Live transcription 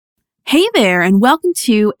Hey there, and welcome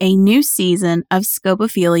to a new season of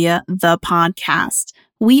Scopophilia, the podcast.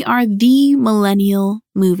 We are the millennial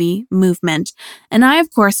movie movement, and I,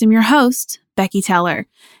 of course, am your host, Becky Teller.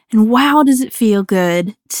 And wow, does it feel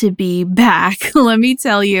good to be back. Let me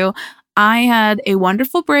tell you, I had a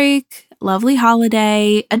wonderful break, lovely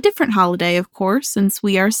holiday, a different holiday, of course, since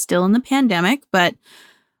we are still in the pandemic, but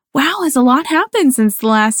wow, has a lot happened since the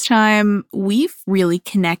last time we've really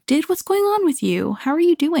connected. What's going on with you? How are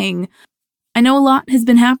you doing? I know a lot has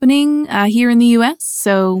been happening here in the US,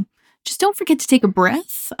 so just don't forget to take a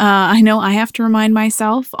breath. I know I have to remind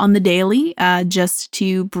myself on the daily just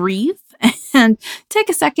to breathe and take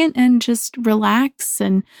a second and just relax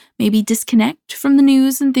and maybe disconnect from the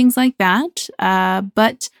news and things like that.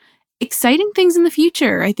 But exciting things in the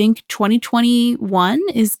future. I think 2021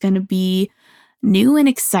 is going to be new and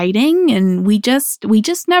exciting, and we just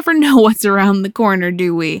never know what's around the corner,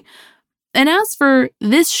 do we? And as for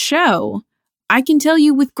this show, I can tell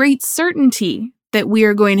you with great certainty that we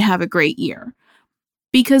are going to have a great year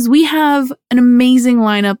because we have an amazing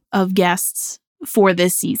lineup of guests for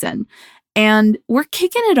this season. And we're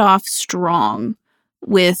kicking it off strong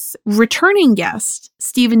with returning guest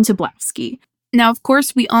Stephen Tobolowsky. Now, of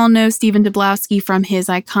course, we all know Stephen Tobolowsky from his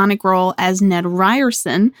iconic role as Ned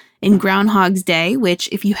Ryerson in Groundhog's Day, which,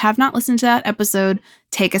 if you have not listened to that episode,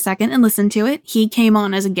 take a second and listen to it. He came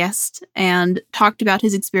on as a guest and talked about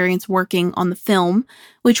his experience working on the film,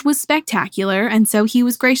 which was spectacular. And so he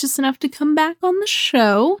was gracious enough to come back on the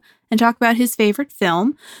show and talk about his favorite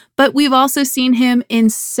film. But we've also seen him in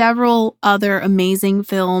several other amazing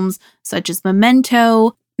films, such as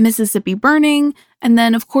Memento, Mississippi Burning, and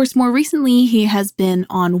then, of course, more recently, he has been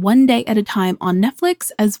on One Day at a Time on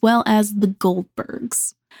Netflix, as well as The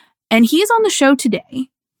Goldbergs. And he is on the show today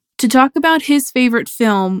to talk about his favorite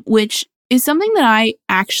film, which is something that I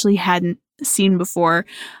actually hadn't seen before,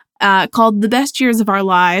 called The Best Years of Our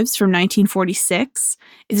Lives from 1946.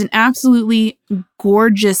 It's an absolutely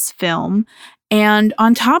gorgeous film. And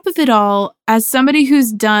on top of it all, as somebody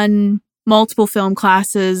who's done multiple film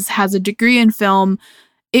classes, has a degree in film,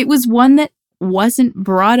 it was one that wasn't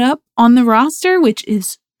brought up on the roster, which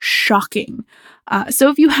is shocking.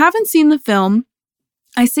 So if you haven't seen the film,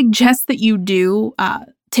 I suggest that you do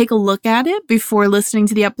take a look at it before listening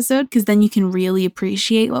to the episode, because then you can really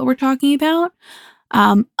appreciate what we're talking about.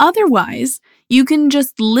 Otherwise, you can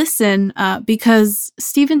just listen because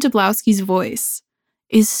Stephen Tobolowsky's voice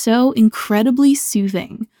is so incredibly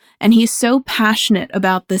soothing, and he's so passionate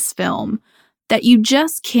about this film that you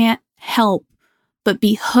just can't help but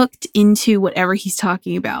be hooked into whatever he's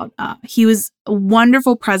talking about. He was a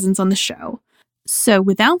wonderful presence on the show. So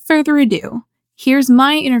without further ado, here's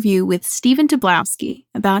my interview with Stephen Tobolowsky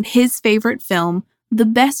about his favorite film, The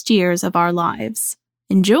Best Years of Our Lives.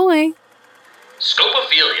 Enjoy!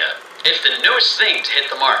 Scopophilia, it's the newest thing to hit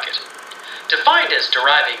the market. Defined as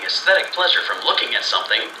deriving aesthetic pleasure from looking at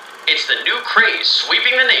something, it's the new craze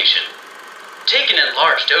sweeping the nation. Taken in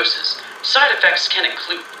large doses, side effects can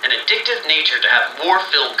include an addictive nature to have more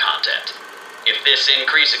film content. If this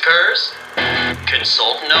increase occurs,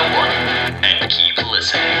 consult no one and keep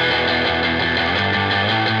listening.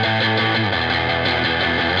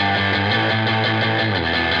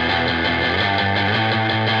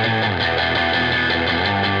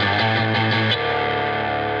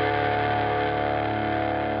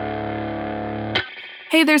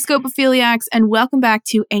 Hey there, Scopophiliacs, and welcome back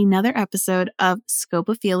to another episode of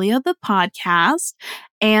Scopophilia, the podcast.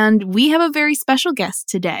 And we have a very special guest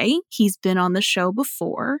today. He's been on the show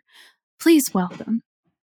before. Please welcome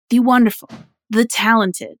the wonderful, the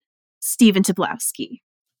talented Stephen Tobolowsky.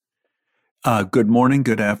 Good morning,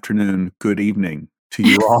 good afternoon, good evening to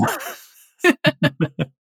you all.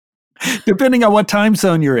 Depending on what time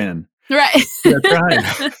zone you're in. Right. That's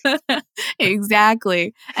right.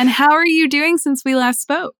 Exactly. And how are you doing since we last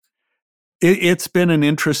spoke? It's been an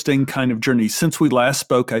interesting kind of journey. Since we last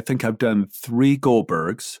spoke, I think I've done 3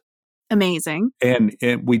 Goldbergs. Amazing. And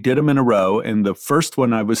we did them in a row. And the first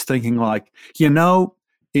one, I was thinking like,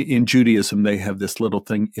 in Judaism, they have this little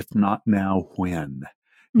thing, if not now, when?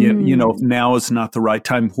 If now is not the right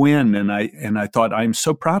time, when? And I thought, I'm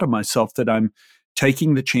so proud of myself that I'm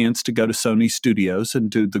taking the chance to go to Sony Studios and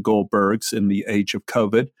do the Goldbergs in the age of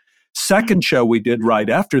COVID. Second show we did right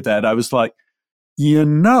after that, I was like,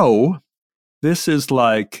 this is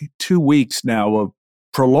like 2 weeks now of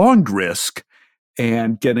prolonged risk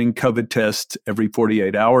and getting COVID tests every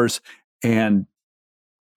 48 hours and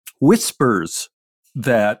whispers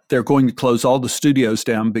that they're going to close all the studios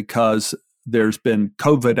down because there's been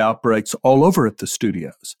COVID outbreaks all over at the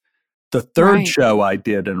studios. The third show I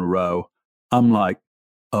did in a row, I'm like,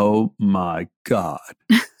 oh my God.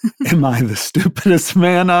 am I the stupidest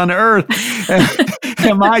man on earth?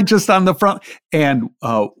 Am I just on the front? And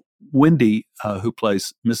Wendy, who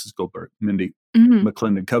plays Mrs. Goldberg, Mindy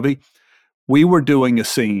McClendon Covey, we were doing a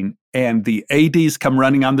scene and the ADs come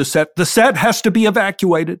running on the set. The set has to be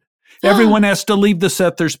evacuated. Everyone has to leave the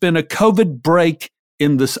set. There's been a COVID break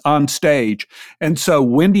on stage. And so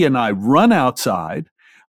Wendy and I run outside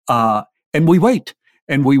and we wait.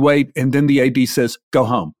 And then the AD says, go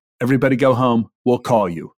home. Everybody go home. We'll call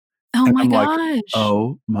you. Oh, and my I'm gosh. Like,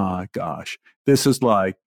 oh, my gosh. This is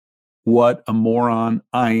like, what a moron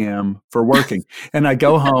I am for working. And I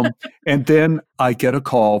go home and then I get a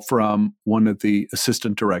call from one of the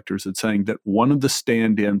assistant directors that's saying that one of the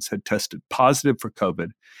stand-ins had tested positive for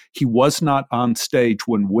COVID. He was not on stage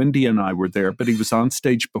when Wendy and I were there, but he was on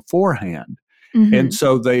stage beforehand. And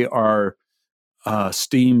so they are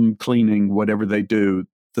steam cleaning, whatever they do,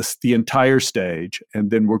 the entire stage. And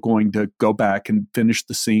then we're going to go back and finish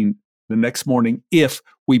the scene the next morning if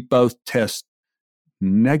we both test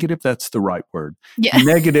negative. That's the right word. Yeah.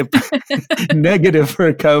 Negative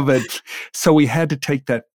for COVID. So we had to take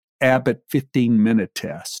that Abbott 15-minute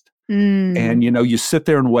test. And, you sit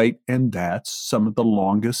there and wait, and that's some of the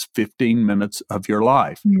longest 15 minutes of your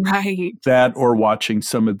life. Right. That or watching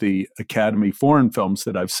some of the Academy foreign films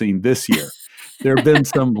that I've seen this year. There have been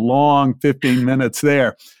some long 15 minutes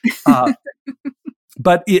there.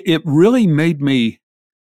 But it really made me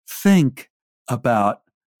think about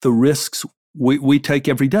the risks we take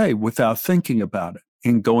every day without thinking about it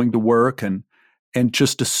and going to work and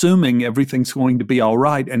just assuming everything's going to be all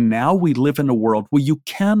right. And now we live in a world where you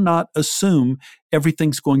cannot assume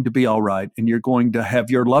everything's going to be all right and you're going to have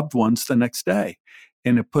your loved ones the next day.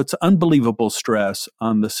 And it puts unbelievable stress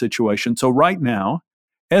on the situation. So right now,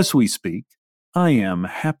 as we speak, I am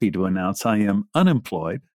happy to announce I am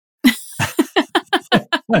unemployed.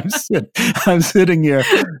 I'm sitting here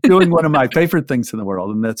doing one of my favorite things in the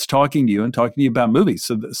world, and that's talking to you about movies.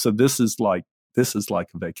 So this is like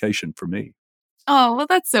a vacation for me. Oh, well,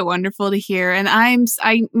 that's so wonderful to hear. And I'm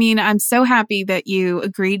so happy that you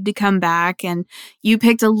agreed to come back and you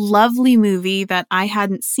picked a lovely movie that I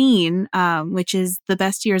hadn't seen, which is The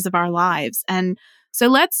Best Years of Our Lives. And so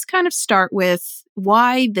let's kind of start with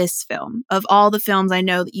why this film. Of all the films, I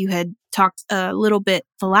know that you had talked a little bit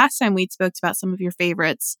the last time we spoke about some of your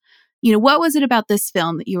favorites. What was it about this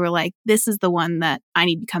film that you were like, this is the one that I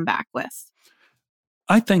need to come back with?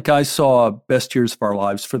 I think I saw Best Years of Our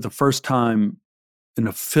Lives for the first time in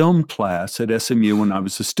a film class at SMU when I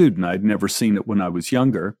was a student. I'd never seen it when I was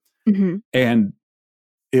younger. And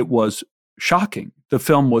it was shocking. The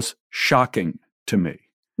film was shocking to me.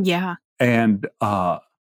 Yeah. And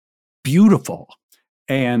beautiful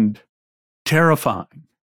and terrifying.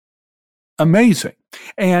 Amazing.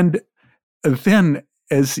 And then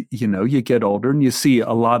as, you get older and you see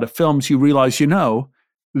a lot of films, you realize,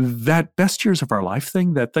 that Best Years of Our Life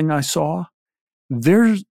thing, that thing I saw,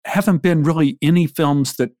 there haven't been really any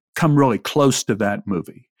films that come really close to that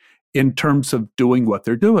movie in terms of doing what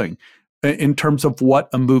they're doing, in terms of what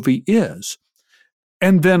a movie is.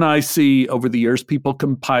 And then I see over the years people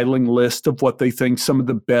compiling lists of what they think some of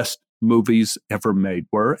the best movies ever made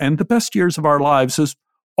were. And The Best Years of Our Lives is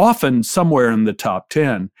often somewhere in the top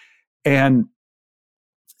 10. And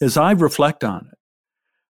as I reflect on it,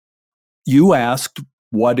 you asked,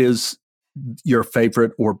 what is your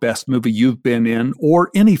favorite or best movie you've been in or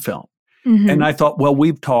any film? And I thought, well,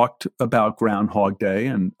 we've talked about Groundhog Day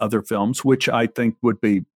and other films, which I think would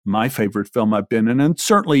be my favorite film I've been in. And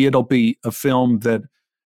certainly it'll be a film that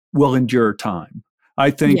will endure time.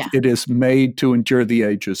 I think it is made to endure the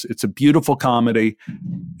ages. It's a beautiful comedy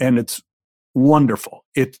and it's wonderful.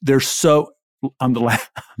 There's so, on the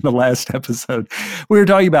last episode, we were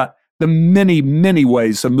talking about the many, many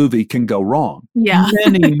ways a movie can go wrong. Yeah.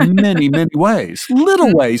 Many, many, many ways.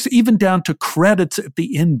 Little ways, even down to credits at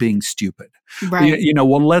the end being stupid. Right.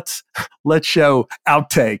 Well, let's show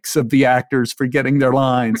outtakes of the actors forgetting their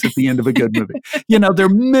lines at the end of a good movie. There are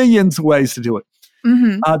millions of ways to do it.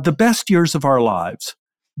 The Best Years of Our Lives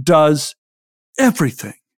does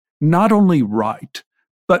everything, not only right,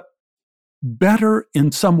 but better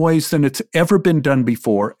in some ways than it's ever been done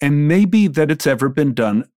before, and maybe that it's ever been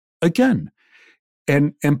done again.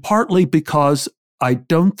 And partly because I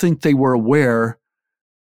don't think they were aware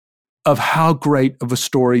of how great of a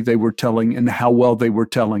story they were telling and how well they were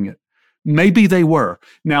telling it. Maybe they were.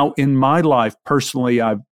 Now, in my life, personally,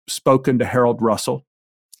 I've spoken to Harold Russell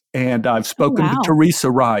and I've spoken to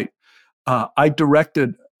Teresa Wright. I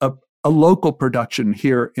directed a local production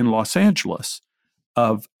here in Los Angeles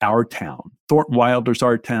of Our Town, Thornton Wilder's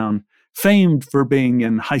Our Town, famed for being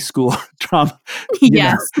in high school drama,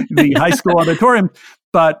 Yes. the high school auditorium.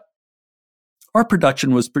 But our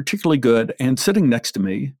production was particularly good, and sitting next to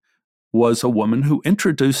me was a woman who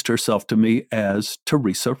introduced herself to me as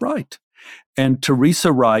Teresa Wright. And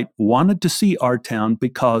Teresa Wright wanted to see our town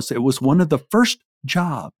because it was one of the first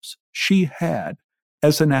jobs she had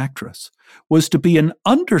as an actress, was to be an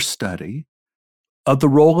understudy of the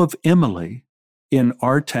role of Emily in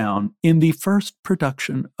our town in the first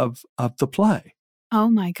production of the play. Oh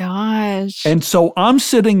my gosh. And so I'm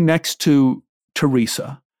sitting next to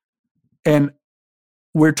Teresa, and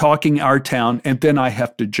we're talking our town, and then I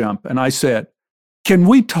have to jump. And I said, can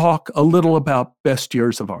we talk a little about best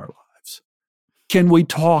years of our lives? Can we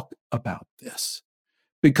talk about this?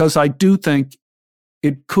 Because I do think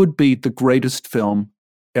it could be the greatest film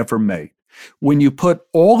ever made. When you put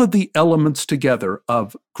all of the elements together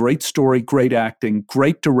of great story, great acting,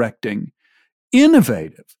 great directing,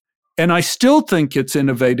 innovative, and I still think it's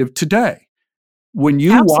innovative today. When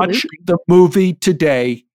you watch the movie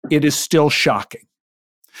today, it is still shocking.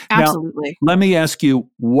 Absolutely. Now, let me ask you,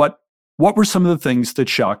 what were some of the things that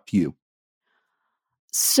shocked you?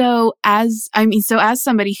 So as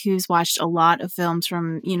somebody who's watched a lot of films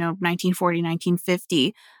from, 1940,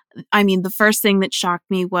 1950, I mean, the first thing that shocked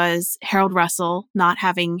me was Harold Russell not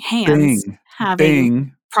having hands,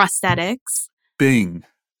 having prosthetics. Bing.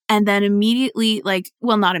 And then immediately,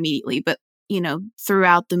 not immediately, but,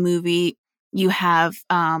 throughout the movie, you have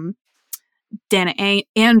Dana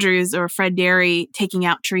Andrews or Fred Derry taking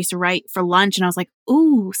out Teresa Wright for lunch. And I was like,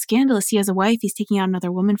 ooh, scandalous. He has a wife. He's taking out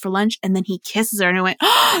another woman for lunch. And then he kisses her. And I went,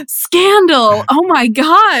 oh, scandal. Oh, my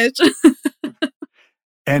gosh.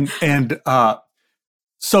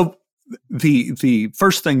 So the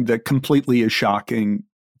first thing that completely is shocking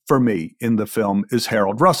for me in the film is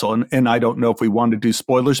Harold Russell. And I don't know if we want to do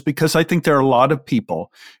spoilers, because I think there are a lot of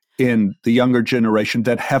people in the younger generation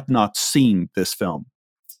that have not seen this film.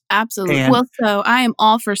 Absolutely. Well, so I am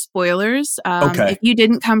all for spoilers. Okay. If you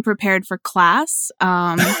didn't come prepared for class,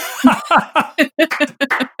 I'll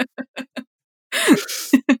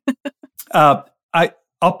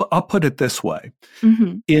put it this way.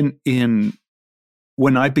 Mm-hmm. In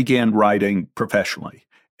when I began writing professionally,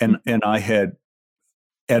 and I had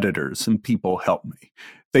editors and people help me,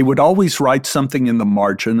 they would always write something in the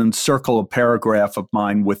margin and circle a paragraph of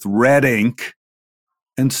mine with red ink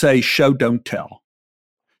and say, show, don't tell.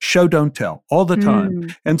 Show, don't tell, all the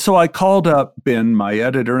time. And so I called up Ben, my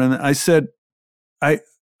editor, and I said, I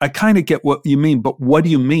kind of get what you mean, but what do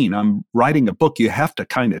you mean? I'm writing a book. You have to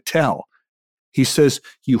kind of tell. He says,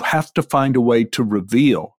 you have to find a way to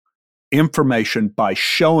reveal information by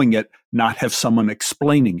showing it, not have someone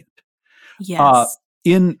explaining it. Yes.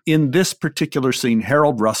 In this particular scene,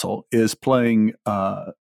 Harold Russell is playing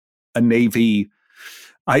a Navy,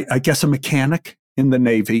 I guess a mechanic in the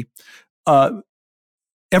Navy. All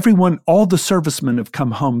the servicemen have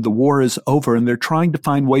come home. The war is over, and they're trying to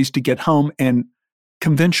find ways to get home, and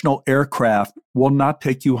conventional aircraft will not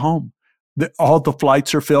take you home. All the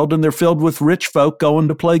flights are filled, and they're filled with rich folk going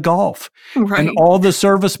to play golf. Right. And all the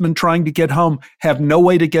servicemen trying to get home have no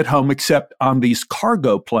way to get home except on these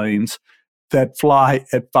cargo planes that fly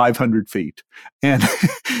at 500 feet. And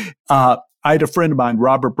I had a friend of mine,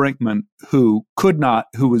 Robert Brinkman, who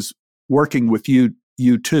was working with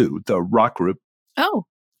U2, the rock group. Oh.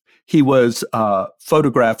 He was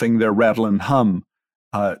photographing their Rattle and Hum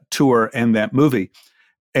tour and that movie.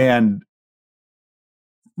 And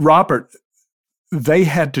Robert, they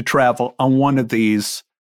had to travel on one of these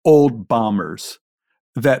old bombers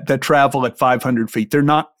that travel at 500 feet. They're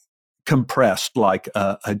not compressed like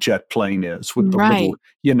a jet plane is with the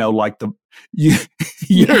little, like the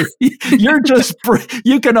you're just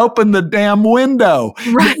you can open the damn window.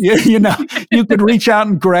 Right. You could reach out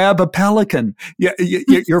and grab a pelican.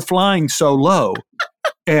 You're flying so low,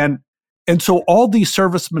 and so all these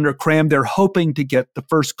servicemen are crammed. They're hoping to get the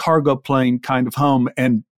first cargo plane kind of home,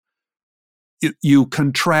 and you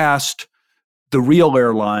contrast the real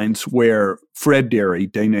airlines where Fred Derry,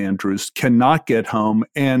 Dana Andrews, cannot get home,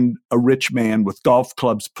 and a rich man with golf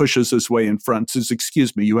clubs pushes his way in front, says,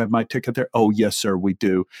 excuse me, you have my ticket there? Oh, yes, sir, we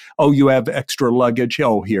do. Oh, you have extra luggage?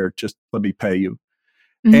 Oh, here, just let me pay you.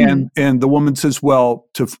 Mm-hmm. And the woman says, well,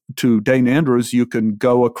 to Dana Andrews, you can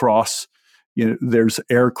go across, there's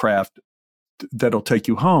aircraft that'll take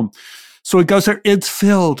you home. So it goes there. It's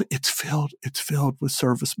filled with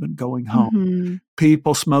servicemen going home. Mm-hmm.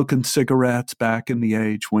 People smoking cigarettes back in the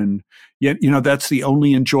age when, that's the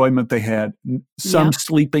only enjoyment they had. Some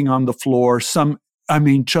sleeping on the floor.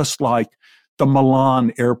 Just like the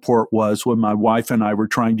Milan airport was when my wife and I were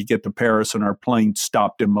trying to get to Paris, and our plane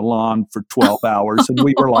stopped in Milan for 12 hours. And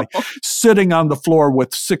we were like sitting on the floor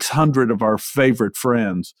with 600 of our favorite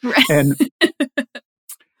friends. Right.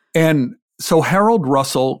 And So Harold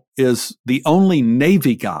Russell is the only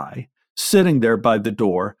Navy guy sitting there by the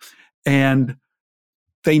door, and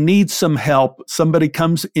they need some help. Somebody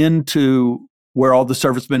comes into where all the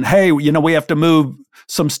servicemen, hey, we have to move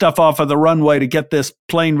some stuff off of the runway to get this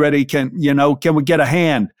plane ready. Can we get a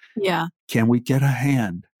hand? Yeah. Can we get a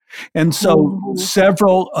hand? And so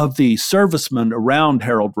several of the servicemen around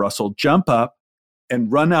Harold Russell jump up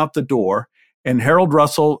and run out the door. And Harold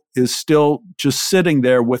Russell is still just sitting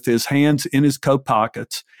there with his hands in his coat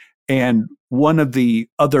pockets. And one of the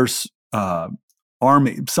others,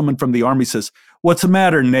 someone from the Army says, "What's the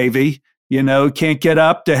matter, Navy? Can't get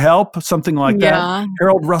up to help?" Something like that.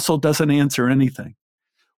 Harold Russell doesn't answer anything.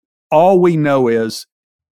 All we know is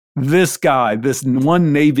this guy, this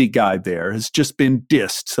one Navy guy there, has just been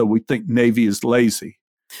dissed. So we think Navy is lazy.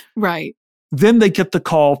 Right. Then they get the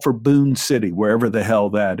call for Boone City, wherever the hell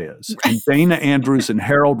that is. And Dana Andrews and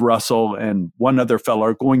Harold Russell and one other fellow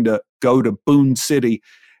are going to go to Boone City.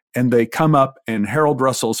 And they come up, and Harold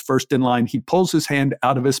Russell's first in line. He pulls his hand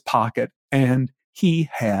out of his pocket, and he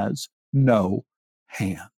has no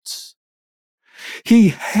hands. He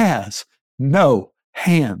has no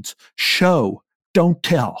hands. Show, don't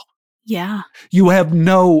tell. Yeah. You have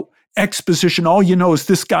no exposition. All you know is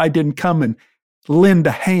this guy didn't come and lend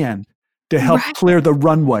a hand to help clear the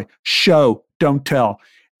runway. Show, don't tell.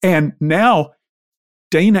 And now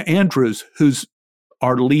Dana Andrews, who's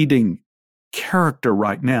our leading character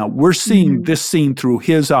right now, we're seeing this scene through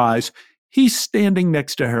his eyes. He's standing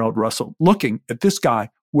next to Harold Russell, looking at this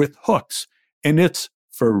guy with hooks, and it's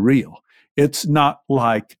for real. It's not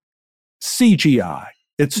like CGI.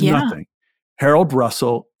 It's nothing. Harold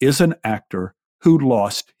Russell is an actor who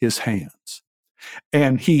lost his hands.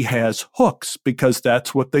 And he has hooks because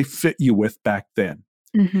that's what they fit you with back then.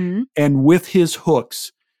 Mm-hmm. And with his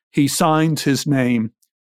hooks, he signs his name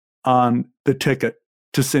on the ticket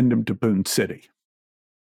to send him to Boone City.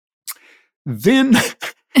 Then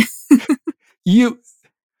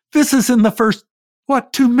this is in the first,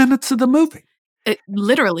 2 minutes of the movie.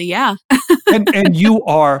 Literally, yeah. and you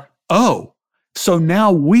are, so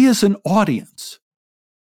now we as an audience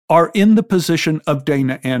are in the position of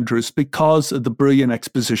Dana Andrews because of the brilliant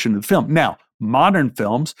exposition of the film. Now, modern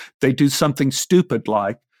films, they do something stupid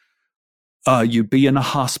like you'd be in a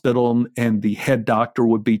hospital and the head doctor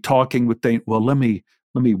would be talking with Dana. Well, let me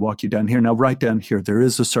walk you down here. Now, right down here, there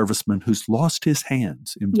is a serviceman who's lost his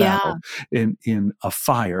hands in battle, in a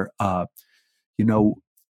fire.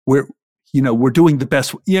 We're doing the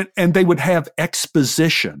best. And they would have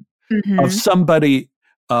exposition of somebody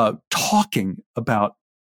talking about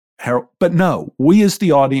Harold. But no, we as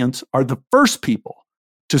the audience are the first people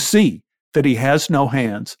to see that he has no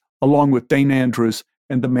hands, along with Dana Andrews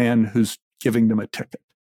and the man who's giving them a ticket.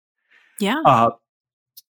 Yeah.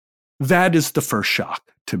 That is the first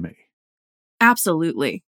shock to me.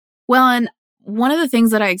 Absolutely. Well, and one of the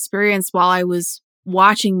things that I experienced while I was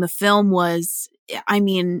watching the film was,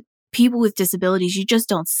 people with disabilities, you just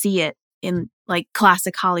don't see it in like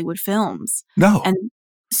classic Hollywood films. No. And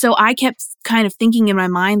so I kept kind of thinking in my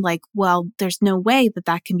mind, like, well, there's no way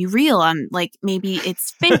that can be real. Like, maybe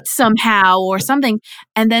it's faked somehow or something.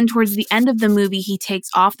 And then towards the end of the movie, he takes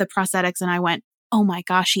off the prosthetics and I went, oh my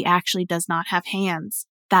gosh, he actually does not have hands.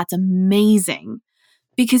 That's amazing.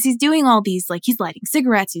 Because he's doing all these, like, he's lighting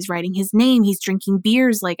cigarettes, he's writing his name, he's drinking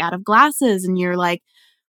beers, like, out of glasses. And you're like,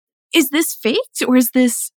 is this faked or is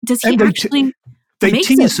this, does he actually They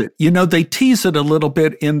tease it. They tease it a little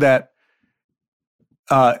bit in that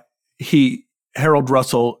Harold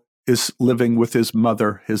Russell is living with his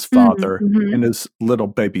mother, his father, and his little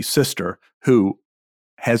baby sister, who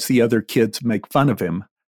has the other kids make fun of him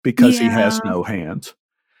because he has no hands.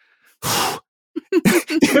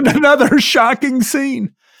 In another shocking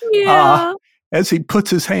scene, as he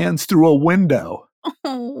puts his hands through a window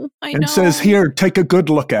and says, "Here, take a good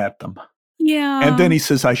look at them." Yeah. And then he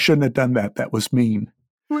says, "I shouldn't have done that. That was mean."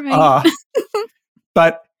 Right.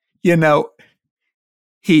 But,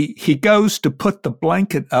 he goes to put the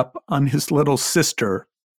blanket up on his little sister.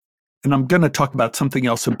 And I'm going to talk about something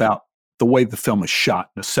else about the way the film is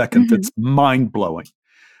shot in a second that's mind-blowing.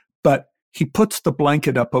 But he puts the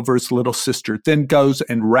blanket up over his little sister, then goes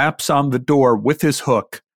and raps on the door with his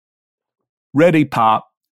hook. Ready, Pop.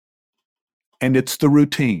 And it's the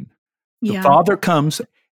routine. The father comes,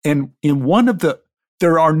 and in one of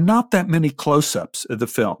there are not that many close-ups of the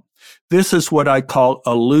film. This is what I call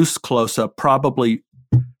a loose close-up, probably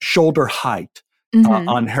shoulder height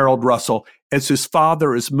on Harold Russell, as his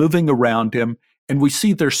father is moving around him, and we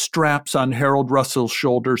see their straps on Harold Russell's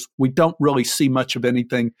shoulders. We don't really see much of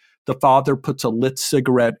anything. The father puts a lit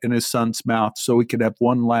cigarette in his son's mouth so he could have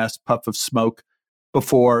one last puff of smoke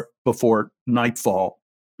before before nightfall,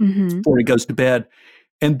 Mm-hmm. before he goes to bed.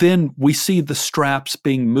 And then we see the straps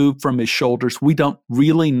being moved from his shoulders. We don't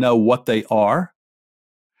really know what they are.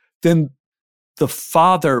 Then the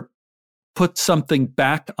father puts something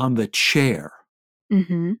back on the chair.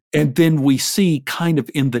 Mm-hmm. And then we see kind of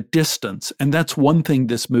in the distance, and that's one thing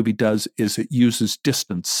this movie does, is it uses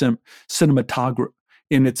distance cinematography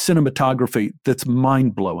in its cinematography that's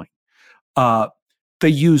mind-blowing. They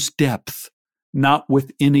use depth, not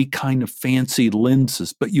with any kind of fancy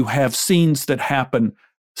lenses, but you have scenes that happen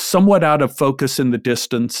somewhat out of focus in the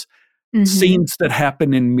distance, scenes that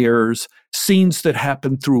happen in mirrors, scenes that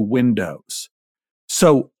happen through windows.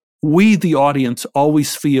 So we, the audience,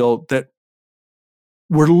 always feel that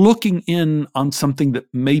we're looking in on something that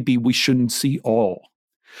maybe we shouldn't see all.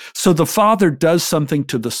 So the father does something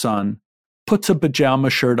to the son, puts a pajama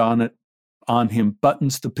shirt on him,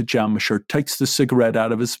 buttons the pajama shirt, takes the cigarette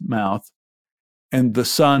out of his mouth, and the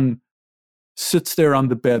son sits there on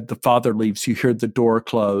the bed. The father leaves. You hear the door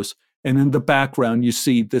close. And in the background, you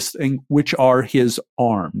see this thing, which are his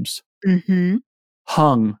arms,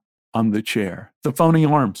 hung on the chair, the phony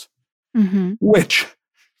arms, which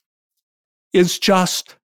is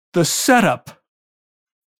just the setup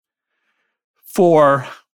for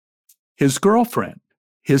his girlfriend,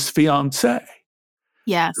 his fiancée,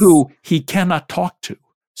 yes, who he cannot talk to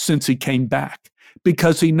since he came back,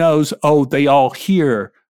 because he knows, oh, they all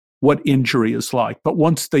hear what injury is like. But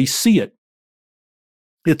once they see it,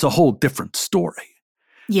 it's a whole different story.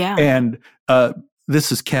 Yeah. And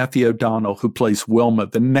this is Kathy O'Donnell, who plays Wilma,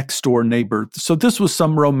 the next door neighbor. So this was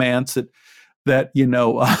some romance that you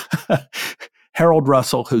know, Harold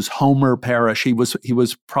Russell, who's Homer Parrish, he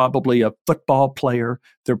was probably a football player.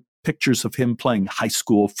 There are pictures of him playing high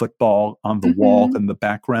school football on the wall in the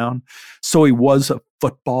background. So he was a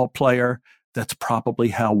football player. That's probably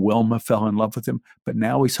how Wilma fell in love with him. But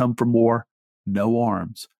now he's home from war, no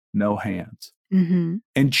arms, no hands.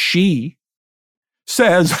 And she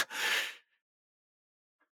says,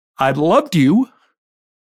 I loved you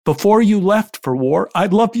before you left for war. I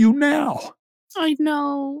love you now. I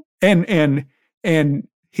know. And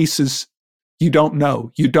he says, you don't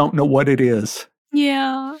know. You don't know what it is.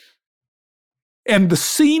 Yeah. And the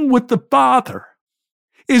scene with the father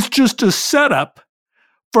is just a setup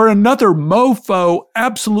for another mofo,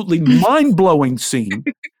 absolutely mind-blowing scene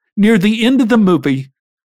near the end of the movie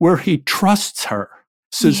where he trusts her,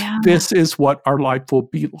 says, this is what our life will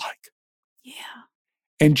be like. Yeah.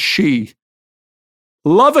 And she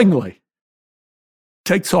lovingly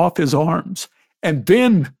takes off his arms. And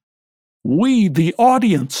then we, the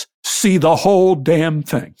audience, see the whole damn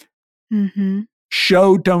thing.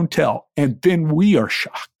 Show, don't tell. And then we are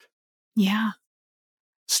shocked. Yeah.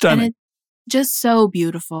 Stunning. And it's just so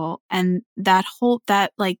beautiful. And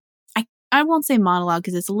I won't say monologue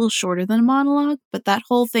because it's a little shorter than a monologue, but that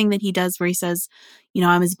whole thing that he does where he says, you know,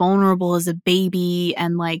 I'm as vulnerable as a baby,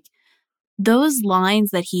 and like those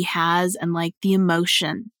lines that he has and like the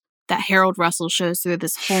emotion that Harold Russell shows through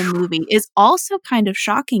this whole movie is also kind of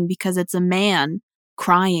shocking because it's a man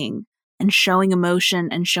crying and showing emotion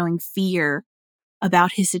and showing fear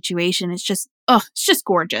about his situation. It's just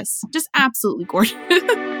gorgeous. Just absolutely gorgeous.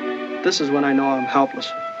 This is when I know I'm helpless.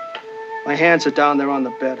 My hands are down there on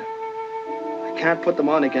the bed. I can't put them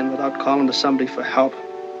on again without calling to somebody for help.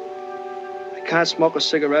 I can't smoke a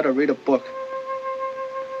cigarette or read a book.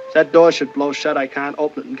 If that door should blow shut, I can't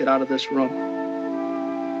open it and get out of this room.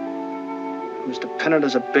 I'm as dependent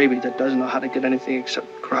as a baby that doesn't know how to get anything except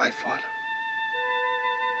cry for it.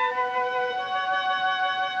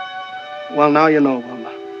 Well, now you know,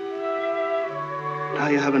 Wilma. Now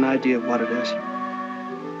you have an idea of what it is.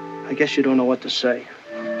 I guess you don't know what to say.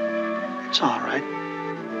 It's all right.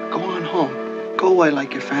 Go on home. Go away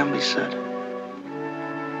like your family said.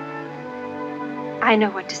 I know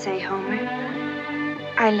what to say, Homer.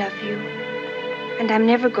 I love you, and I'm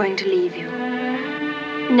never going to leave you.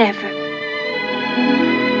 Never.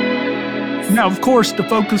 Now, of course, to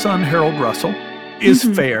focus on Harold Russell is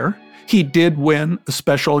fair. He did win a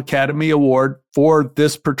Special Academy Award for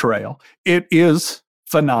this portrayal. It is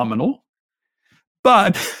phenomenal.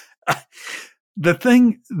 But the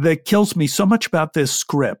thing that kills me so much about this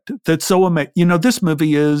script, that's so amazing, you know, this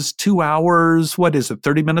movie is 2 hours, what is it,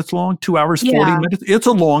 30 minutes long? 2 hours, 40 minutes? It's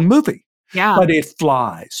a long movie. Yeah. But it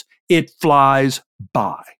flies. It flies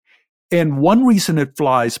by. And one reason it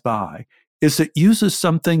flies by is it uses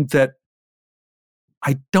something that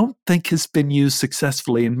I don't think has been used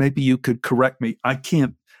successfully, and maybe you could correct me. I've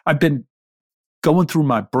been going through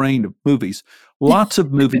my brain of movies. Lots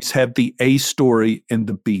of movies have the A story and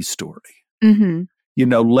the B story, you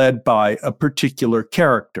know, led by a particular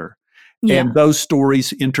character. Yeah. And those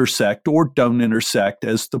stories intersect or don't intersect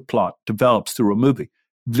as the plot develops through a movie.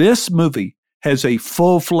 This movie has a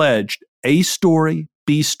full-fledged A story,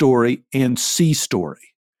 B story, and C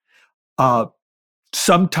story.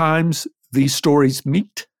 Sometimes these stories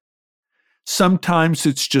meet. Sometimes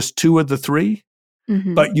it's just two of the three.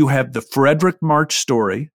 Mm-hmm. But you have the Frederick March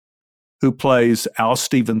story, who plays Al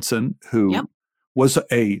Stevenson, who was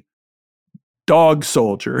a dog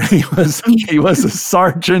soldier. He was a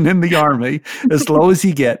sergeant in the army, as low as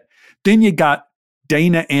you get. Then you got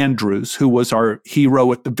Dana Andrews, who was our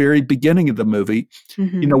hero at the very beginning of the movie.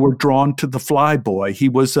 Mm-hmm. You know, we're drawn to the flyboy. He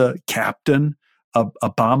was a captain, a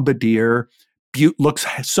bombardier. Looks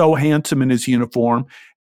so handsome in his uniform.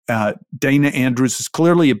 Dana Andrews is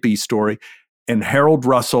clearly a B story, and Harold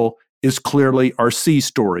Russell is clearly our C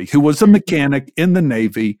story, who was a mechanic in the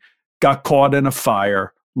Navy, got caught in a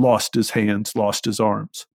fire, lost his hands, lost his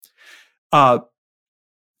arms.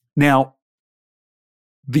 Now,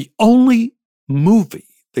 the only movie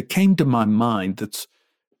that came to my mind that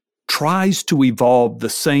tries to evolve the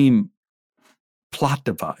same plot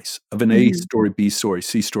device of an A story, B story,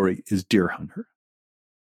 C story is Deer Hunter,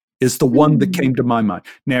 is the one that came to my mind.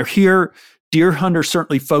 Now here, Deer Hunter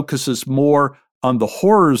certainly focuses more on the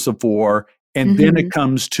horrors of war, and then it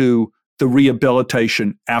comes to the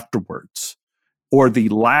rehabilitation afterwards, or the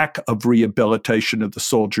lack of rehabilitation of the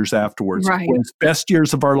soldiers afterwards. Right. Whereas Best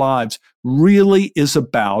Years of Our Lives really is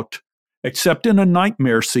about, except in a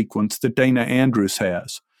nightmare sequence that Dana Andrews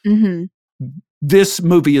has, this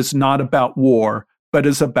movie is not about war, but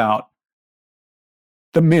is about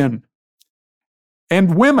the men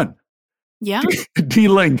and women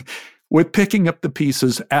dealing with picking up the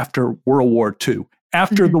pieces after World War II,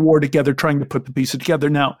 after the war together, trying to put the pieces together.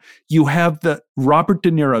 Now, you have the Robert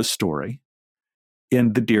De Niro story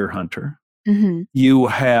in The Deer Hunter. You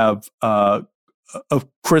have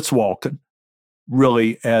Chris Walken,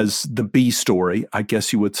 really, as the B story, I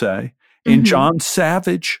guess you would say. And John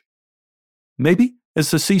Savage, maybe,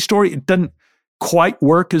 as the C story. It doesn't quite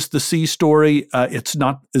work as the C story. It's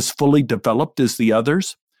not as fully developed as the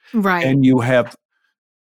others. Right. And you have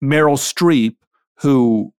Meryl Streep,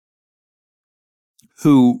 who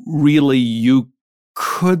really, you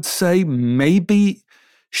could say maybe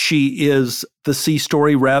she is the C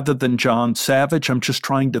story rather than John Savage. I'm just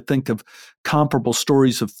trying to think of comparable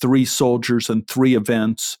stories of three soldiers and three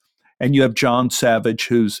events. And you have John Savage,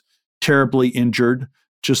 who's terribly injured,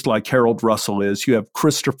 just like Harold Russell is. You have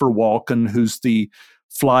Christopher Walken, who's the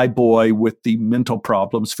flyboy with the mental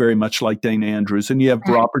problems, very much like Dana Andrews. And you have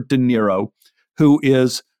Robert De Niro, who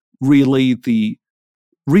is really the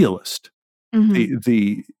realist.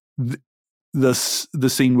 The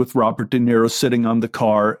scene with Robert De Niro sitting on the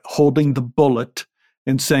car, holding the bullet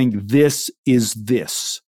and saying, "This is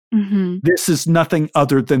this. This is nothing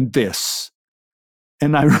other than this."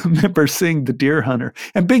 And I remember seeing The Deer Hunter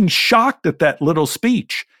and being shocked at that little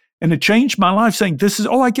speech. And it changed my life, saying,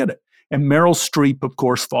 I get it. And Meryl Streep, of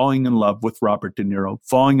course, falling in love with Robert De Niro,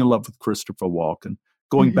 falling in love with Christopher Walken,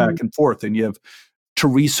 going back and forth. And you have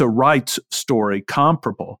Teresa Wright's story,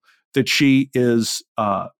 comparable, that she is,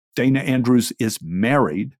 Dana Andrews is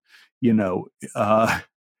married, he's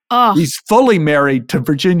fully married to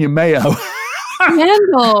Virginia Mayo.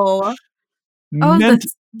 Scandal. The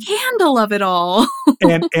scandal of it all.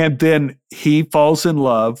 and then he falls in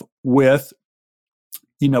love with,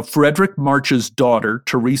 Frederick March's daughter,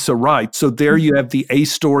 Teresa Wright. So there you have the A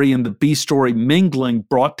story and the B story mingling,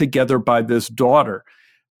 brought together by this daughter,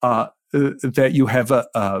 that you have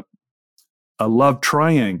a love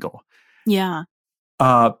triangle. Yeah.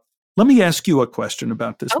 Let me ask you a question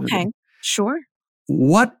about this movie. Okay, sure.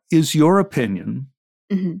 What is your opinion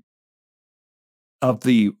of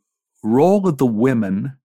the role of the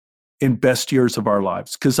women in Best Years of Our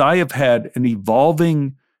Lives? Because I have had an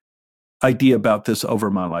evolving idea about this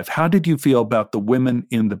over my life. How did you feel about the women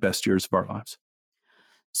in the Best Years of Our Lives?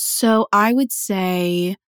 So I would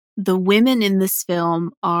say the women in this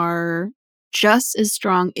film are just as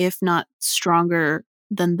strong, if not stronger,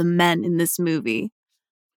 than the men in this movie,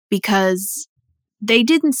 because they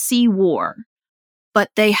didn't see war, but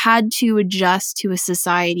they had to adjust to a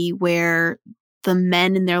society where the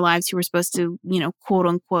men in their lives who were supposed to, quote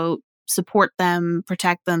unquote, support them,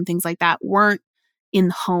 protect them, things like that, weren't in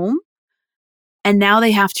the home. And now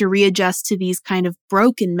they have to readjust to these kind of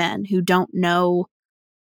broken men who don't know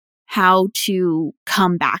how to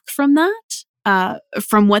come back from that,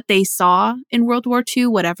 from what they saw in World War II,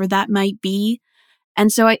 whatever that might be.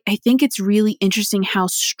 And so I think it's really interesting how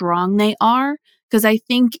strong they are, because I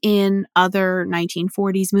think in other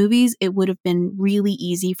 1940s movies, it would have been really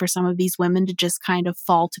easy for some of these women to just kind of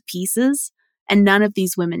fall to pieces. And none of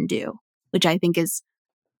these women do. which I think is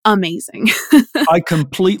amazing. I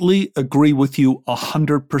completely agree with you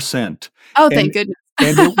 100%. Oh, thank goodness.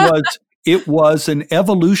 And it was an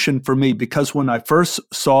evolution for me, because when I first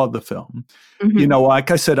saw the film,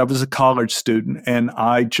 like I said, I was a college student, and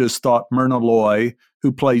I just thought Myrna Loy,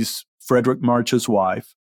 who plays Frederick March's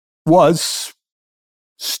wife, was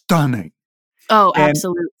stunning. Oh,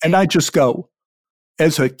 absolutely. And I just go,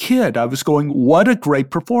 as a kid, I was going, what a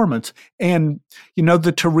great performance. And,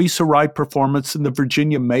 the Teresa Wright performance and the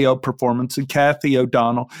Virginia Mayo performance and Kathy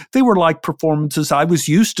O'Donnell, they were like performances I was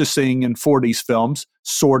used to seeing in 40s films,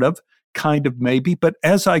 sort of, kind of, maybe. But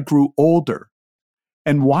as I grew older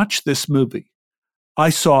and watched this movie, I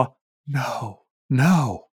saw, no.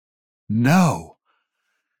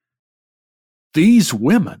 These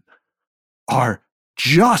women are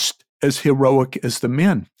just as heroic as the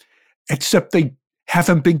men, except they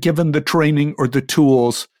haven't been given the training or the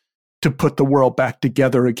tools to put the world back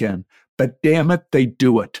together again. But damn it, they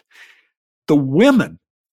do it. The women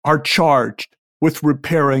are charged with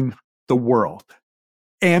repairing the world,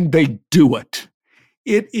 and they do it.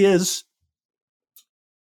 It is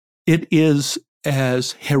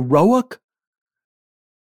as heroic.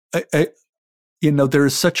 There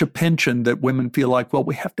is such a penchant that women feel like, well,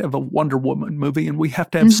 we have to have a Wonder Woman movie, and we have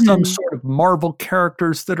to have some sort of Marvel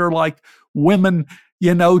characters that are like women,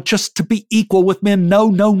 just to be equal with men. No.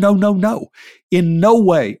 In no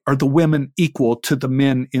way are the women equal to the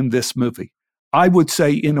men in this movie. I would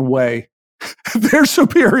say, in a way, they're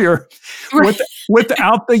superior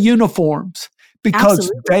without the uniforms, because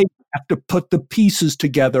Absolutely. they have to put the pieces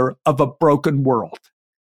together of a broken world.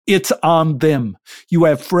 It's on them. You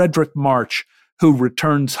have Frederick March, who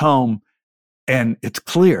returns home, and it's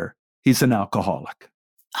clear he's an alcoholic.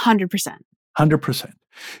 100%. 100%.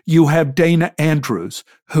 You have Dana Andrews,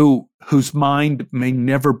 whose mind may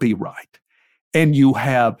never be right. And you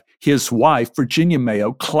have his wife, Virginia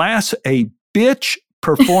Mayo, Class A bitch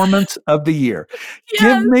performance of the year. Yes.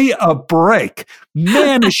 Give me a break.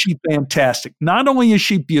 Man, is she fantastic. Not only is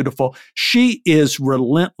she beautiful, she is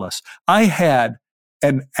relentless. I had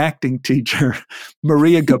an acting teacher,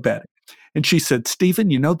 Maria Gobetti, and she said, Stephen,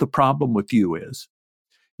 the problem with you is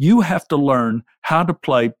you have to learn how to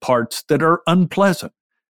play parts that are unpleasant,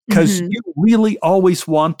 because you really always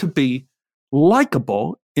want to be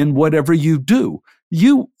likable in whatever you do.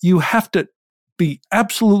 You have to be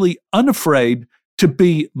absolutely unafraid to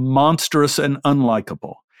be monstrous and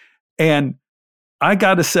unlikable. And I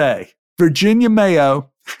got to say, Virginia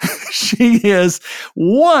Mayo, she is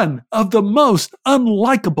one of the most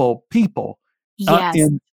unlikable people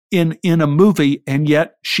in a movie, and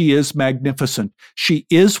yet she is magnificent. She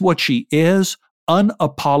is what she is,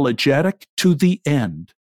 unapologetic to the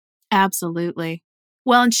end. Absolutely.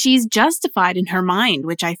 Well, and she's justified in her mind,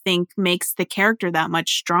 which I think makes the character that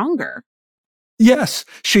much stronger. Yes,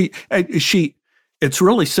 she. It's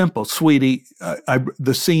really simple, sweetie.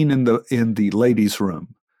 The scene in the ladies'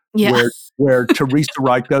 room, where Teresa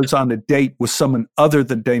Wright goes on a date with someone other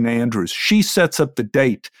than Dana Andrews. She sets up the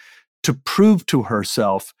date to prove to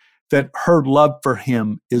herself that her love for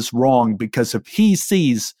him is wrong, because if she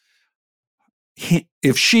sees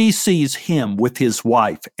him with his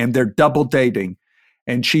wife and they're double dating,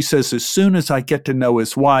 and she says, as soon as I get to know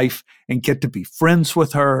his wife and get to be friends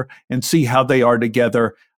with her and see how they are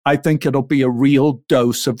together, I think it'll be a real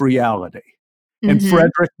dose of reality. And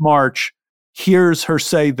Frederick March hears her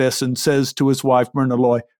say this and says to his wife, Myrna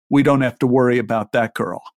Loy, we don't have to worry about that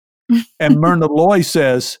girl. And Myrna Loy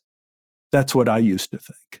says, that's what I used to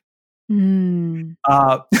think.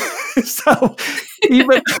 So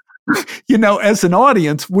even, as an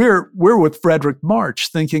audience, we're with Frederick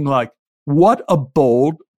March thinking like, what a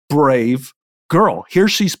bold, brave girl. Here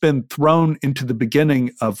she's been thrown into the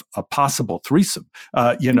beginning of a possible threesome,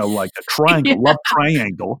 like a triangle, love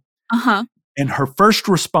triangle. And her first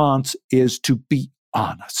response is to be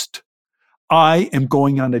honest. I am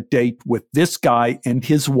going on a date with this guy and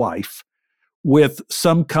his wife with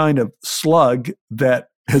some kind of slug that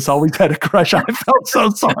has always had a crush. I felt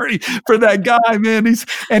so sorry for that guy, man.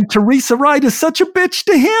 And Teresa Wright is such a bitch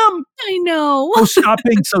to him. I know. Oh, stop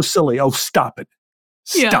being so silly. Oh, stop it.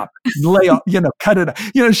 Stop it. Lay off, cut it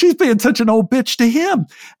out. She's being such an old bitch to him.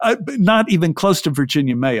 Not even close to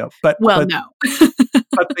Virginia Mayo. But no.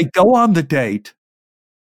 But they go on the date,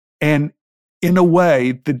 and in a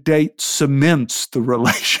way, the date cements the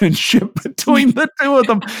relationship between the two of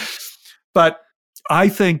them. But I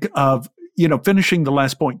think of, finishing the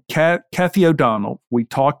last point, Kathy O'Donnell, we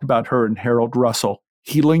talked about her and Harold Russell,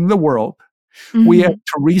 healing the world. We have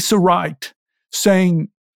Teresa Wright saying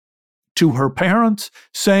to her parents,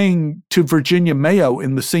 saying to Virginia Mayo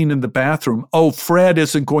in the scene in the bathroom, oh, Fred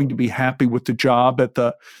isn't going to be happy with the job at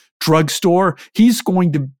the drugstore. He's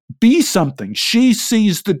going to be something. She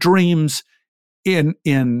sees the dreams in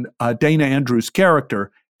Dana Andrews'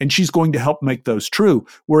 character, and she's going to help make those true.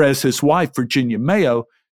 Whereas his wife, Virginia Mayo,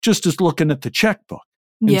 just is looking at the checkbook.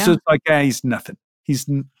 And so it's like, he's nothing.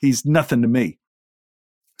 He's nothing to me.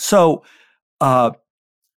 So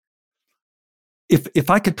if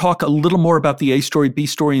I could talk a little more about the A story, B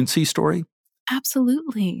story, and C story.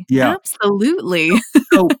 Absolutely. Yeah. Absolutely.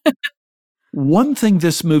 So one thing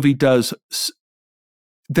this movie does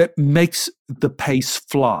that makes the pace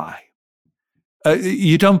fly,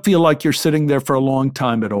 you don't feel like you're sitting there for a long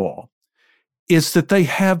time at all, is that they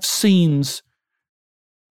have scenes.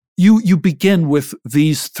 You begin with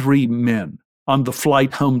these three men on the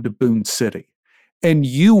flight home to Boone City, and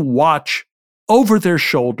you watch over their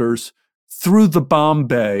shoulders through the bomb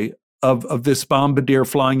bay of this bombardier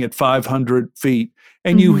flying at 500 feet,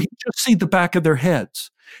 and you just see the back of their heads,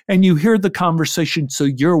 and you hear the conversation, so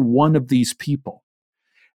you're one of these people.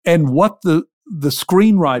 And what the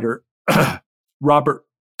screenwriter, Robert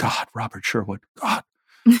Sherwood, God,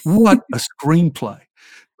 what a screenplay.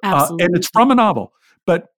 And it's from a novel,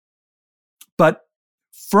 but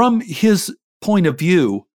from his point of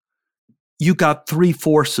view, you got three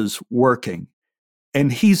forces working,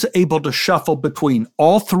 and he's able to shuffle between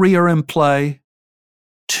all three are in play,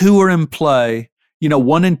 two are in play,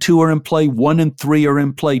 1 and 2 are in play, 1 and 3 are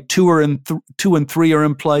in play, 2 and 3 are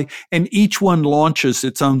in play, and each one launches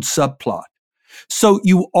its own subplot. So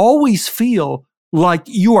you always feel like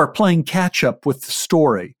you are playing catch up with the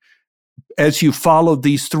story as you follow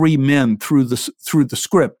these three men through the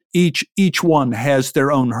script. Each one has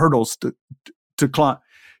their own hurdles to climb,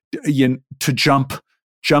 to jump.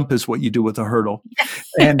 Jump is what you do with a hurdle,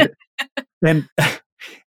 and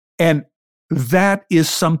that is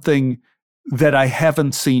something that I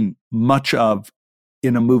haven't seen much of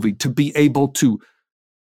in a movie. To be able to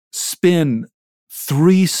spin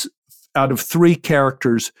out of three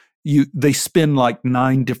characters, they spin like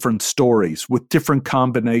 9 different stories with different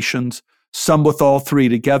combinations. Some with all three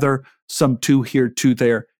together, some 2 here, 2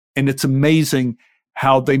 there. And it's amazing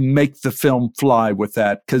how they make the film fly with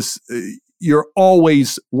that, because you're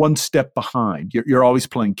always one step behind. You're always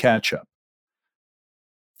playing catch up.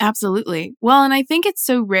 Absolutely. Well, and I think it's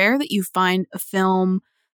so rare that you find a film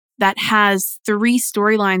that has 3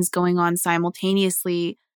 storylines going on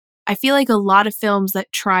simultaneously. I feel like a lot of films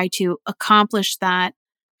that try to accomplish that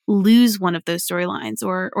lose one of those storylines,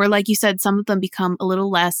 or like you said, some of them become a little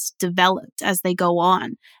less developed as they go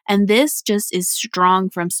on. And this just is strong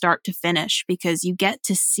from start to finish, because you get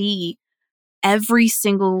to see every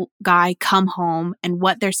single guy come home and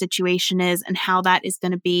what their situation is and how that is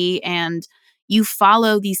going to be. And you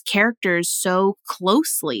follow these characters so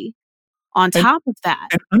closely on top of that.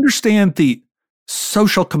 And understand the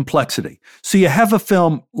social complexity. So you have a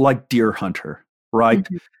film like Deer Hunter, right?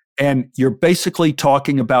 Mm-hmm. And you're basically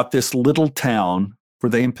talking about this little town. Were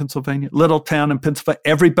they in Pennsylvania? Little town in Pennsylvania.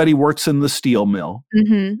 Everybody works in the steel mill.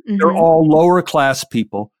 Mm-hmm, mm-hmm. They're all lower class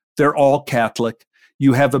people. They're all Catholic.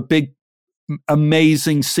 You have a big,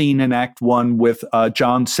 amazing scene in Act 1 with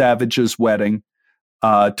John Savage's wedding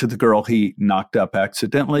to the girl he knocked up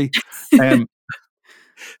accidentally. And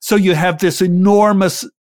so you have this enormous,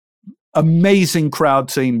 amazing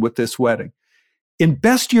crowd scene with this wedding. In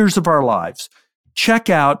Best Years of Our Lives, check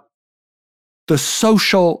out the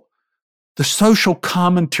social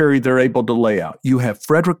commentary they're able to lay out. You have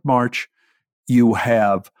Frederick March, you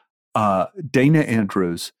have Dana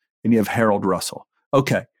Andrews, and you have Harold Russell.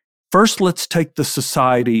 Okay, first let's take the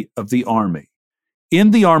society of the Army.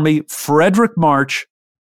 In the Army, Frederick March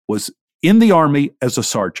was in the Army as a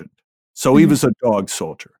sergeant. So he was a dog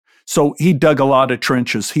soldier. So he dug a lot of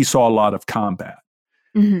trenches. He saw a lot of combat.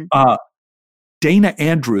 Mm-hmm. Dana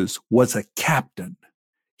Andrews was a captain.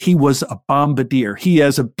 He was a bombardier. He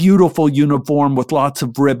has a beautiful uniform with lots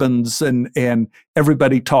of ribbons, and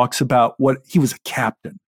everybody talks about what he was a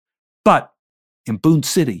captain. But in Boone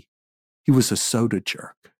City, he was a soda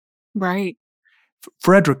jerk. Right.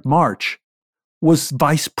 Frederick March was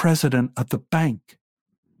vice president of the bank.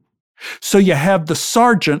 So you have the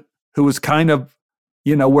sergeant, who was kind of,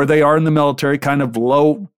 where they are in the military, kind of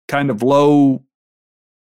low,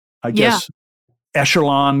 I guess,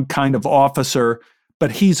 echelon kind of officer,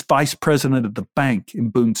 but he's vice president of the bank in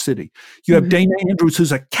Boone City. You have Dana Andrews,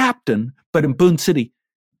 who's a captain, but in Boone City,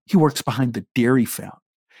 he works behind the dairy fountain.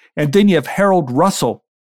 And then you have Harold Russell,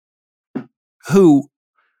 who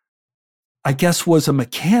I guess was a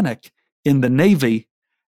mechanic in the Navy,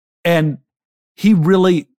 and he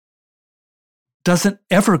really doesn't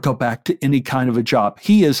ever go back to any kind of a job.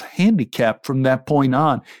 He is handicapped from that point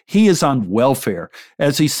on. He is on welfare.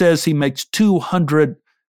 As he says, he makes 200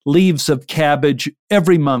 leaves of cabbage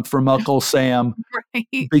every month from Uncle Sam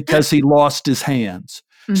because he lost his hands.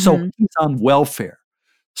 So he's on welfare.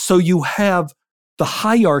 So you have the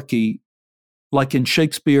hierarchy, like in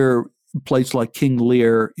Shakespeare, plays like King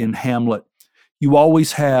Lear in Hamlet. You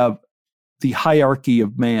always have the hierarchy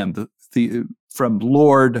of man, the from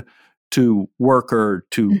lord to worker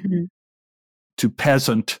to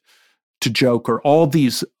peasant to joker, all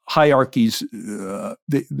these hierarchies, the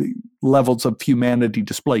levels of humanity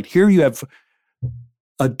displayed. Here you have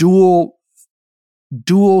a dual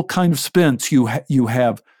kind of spins. You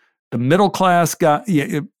have the middle class guy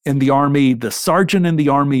in the army. The sergeant in the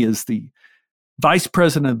army is the vice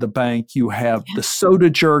president of the bank. You have the soda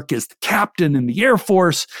jerk as the captain in the Air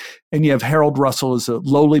Force, and you have Harold Russell as a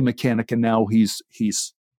lowly mechanic, and now he's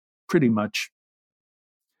pretty much,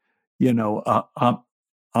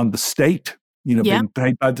 on the state, being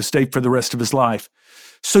paid by the state for the rest of his life.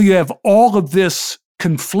 So you have all of this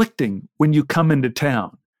conflicting when you come into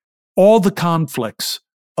town, all the conflicts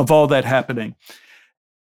of all that happening,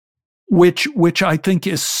 which I think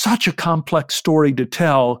is such a complex story to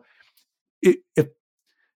tell.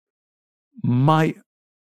 My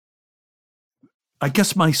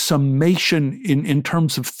summation in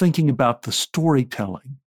terms of thinking about the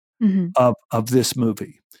storytelling of this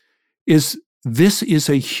movie is this is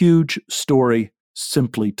a huge story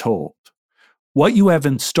simply told. What you have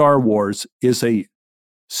in Star Wars is a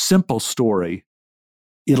simple story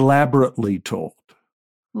elaborately told.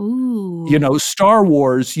 Ooh. Star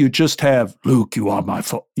Wars, you just have, Luke, you are my,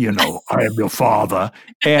 I am your father,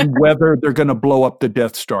 and whether they're going to blow up the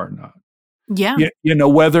Death Star or not. Yeah.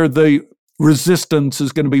 Whether the Resistance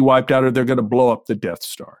is going to be wiped out or they're going to blow up the Death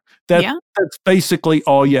Star. That's basically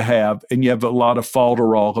all you have, and you have a lot of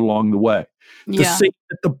falderall along the way. The scene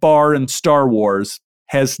at the bar in Star Wars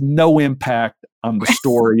has no impact on the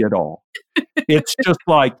story at all. It's just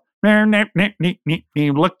like, looking at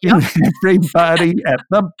everybody at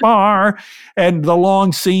the bar, and the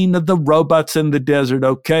long scene of the robots in the desert.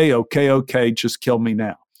 Okay, just kill me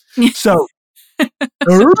now. So,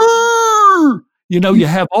 you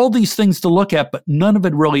have all these things to look at, but none of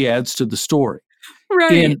it really adds to the story.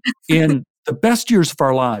 Right. In the best years of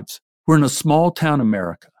our lives, we're in a small town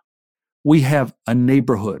America. We have a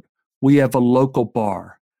neighborhood. We have a local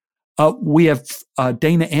bar. We have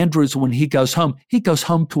Dana Andrews, when he goes home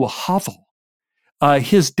to a hovel.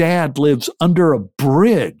 His dad lives under a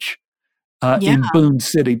bridge in Boone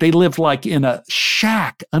City. They live like in a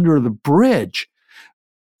shack under the bridge.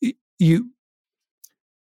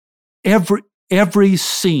 Every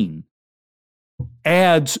scene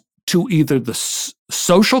adds to either the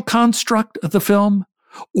social construct of the film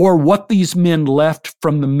or what these men left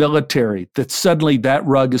from the military, that suddenly that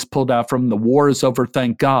rug is pulled out from the war is over,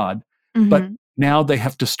 thank God. But now they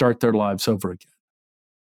have to start their lives over again.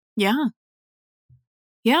 Yeah.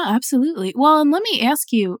 Yeah, absolutely. Well, and let me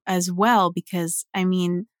ask you as well, because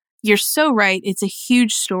you're so right. It's a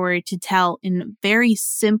huge story to tell in very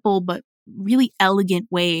simple but really elegant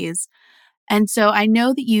ways. And so I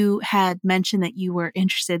know that you had mentioned that you were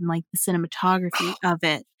interested in the cinematography of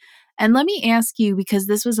it. And let me ask you, because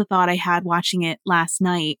this was a thought I had watching it last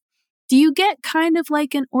night. Do you get kind of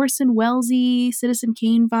like an Orson Welles-y Citizen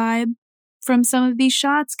Kane vibe from some of these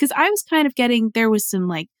shots? Because I was kind of getting, there was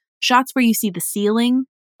some shots where you see the ceiling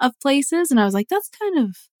of places, and I was like, it's kind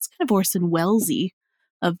of Orson Welles-y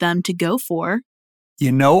of them to go for.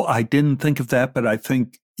 I didn't think of that, but I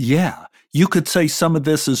think, you could say some of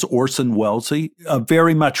this is Orson Welles-y.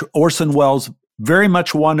 Very much Orson Welles very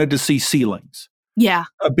much wanted to see ceilings. Yeah.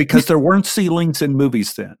 Because there weren't ceilings in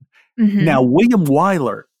movies then. Now, William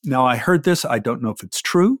Wyler, I heard this, I don't know if it's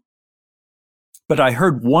true, but I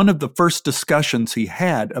heard one of the first discussions he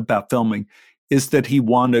had about filming is that he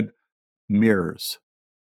wanted mirrors.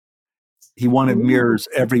 He wanted mirrors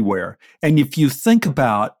everywhere. And if you think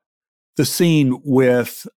about the scene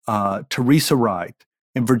with Teresa Wright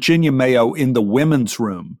and Virginia Mayo in the women's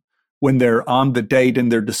room, when they're on the date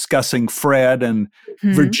and they're discussing Fred, and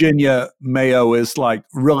Virginia Mayo is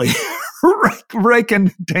really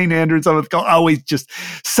raking Dana Andrews on with, he's just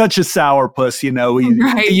such a sourpuss,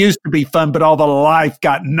 He used to be fun, but all the life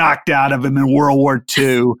got knocked out of him in World War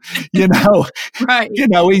II, Right.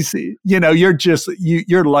 He's,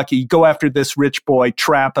 you're lucky. Go after this rich boy,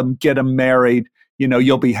 trap him, get him married,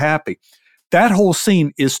 you'll be happy. That whole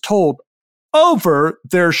scene is told over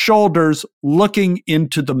their shoulders, looking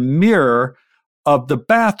into the mirror of the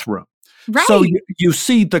bathroom. Right. So you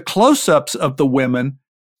see the close-ups of the women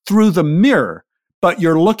through the mirror, but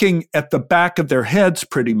you're looking at the back of their heads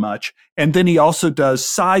pretty much. And then he also does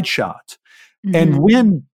side shots. Mm-hmm. And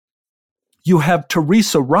when you have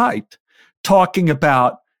Teresa Wright talking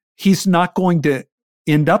about he's not going to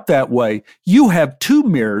end up that way, you have two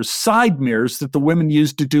mirrors, side mirrors that the women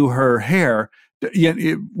use to do her hair,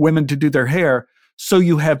 women to do their hair. So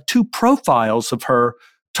you have two profiles of her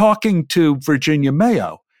talking to Virginia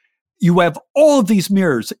Mayo. You have all of these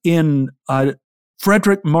mirrors in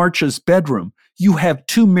Frederick March's bedroom. You have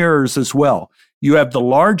two mirrors as well. You have the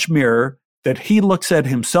large mirror that he looks at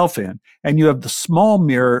himself in, and you have the small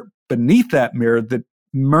mirror beneath that mirror that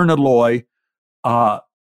Myrna Loy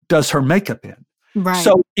does her makeup in. Right.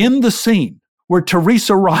 So in the scene where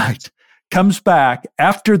Teresa Wright comes back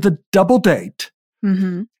after the double date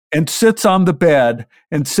mm-hmm. and sits on the bed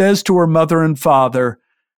and says to her mother and father,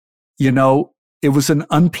 you know, it was an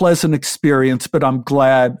unpleasant experience, but I'm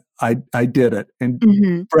glad I did it. And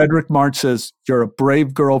mm-hmm. Frederick March says, you're a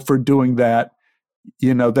brave girl for doing that.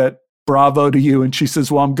 You know, that bravo to you. And she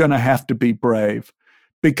says, well, I'm going to have to be brave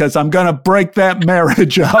because I'm going to break that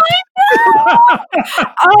marriage up.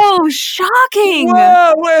 Oh, shocking.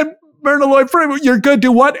 Whoa, and Myrna Loy, you're going to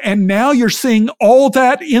do what? And now you're seeing all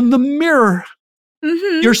that in the mirror.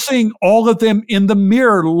 Mm-hmm. You're seeing all of them in the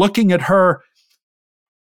mirror looking at her.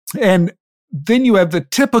 And then you have the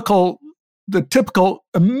typical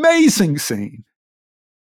amazing scene,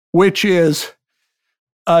 which is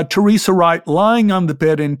Teresa Wright lying on the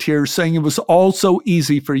bed in tears saying it was all so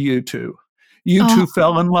easy for you two. You two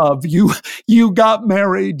fell in love. You got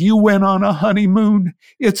married. You went on a honeymoon.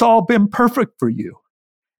 It's all been perfect for you.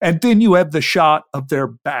 And then you have the shot of their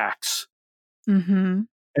backs. Mm-hmm.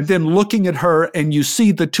 And then looking at her, and you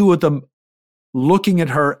see the two of them looking at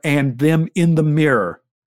her and them in the mirror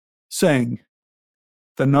saying,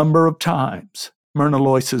 the number of times, Myrna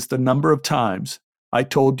Loy says, the number of times I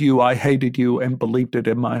told you I hated you and believed it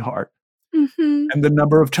in my heart. Mm-hmm. And the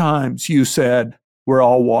number of times you said we're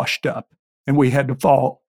all washed up and we had to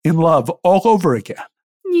fall in love all over again.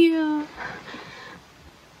 Yeah.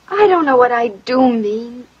 I don't know what I do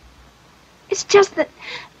mean. It's just that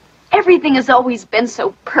everything has always been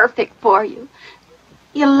so perfect for you.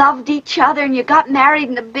 You loved each other and you got married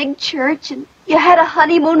in a big church and you had a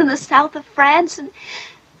honeymoon in the south of France and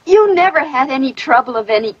you never had any trouble of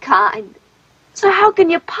any kind. So how can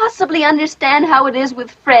you possibly understand how it is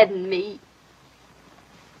with Fred and me?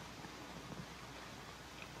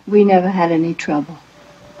 We never had any trouble.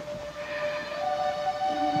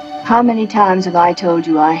 How many times have I told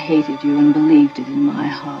you I hated you and believed it in my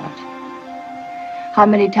heart? How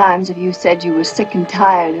many times have you said you were sick and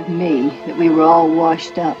tired of me, that we were all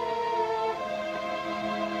washed up?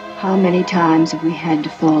 How many times have we had to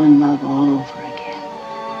fall in love all over again?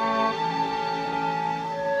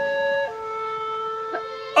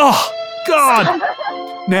 Oh, God!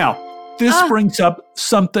 Now, this brings up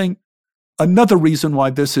another reason why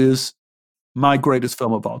this is my greatest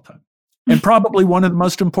film of all time. And probably one of the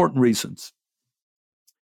most important reasons.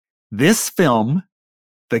 This film,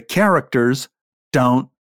 the characters don't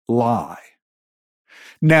lie.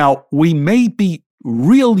 Now, we may be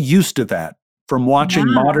real used to that from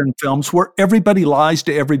watching modern films where everybody lies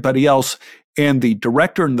to everybody else, and the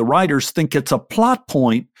director and the writers think it's a plot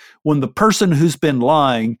point when the person who's been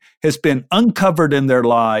lying has been uncovered in their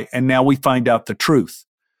lie, and now we find out the truth.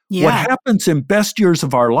 Yeah. What happens in Best Years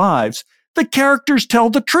of Our Lives, the characters tell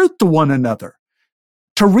the truth to one another.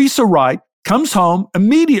 Teresa Wright comes home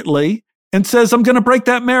immediately and says, I'm going to break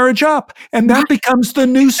that marriage up. And that becomes the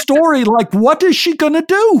new story. Like, what is she going to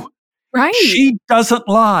do? Right. She doesn't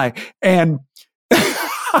lie. And,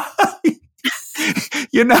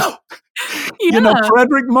 you know,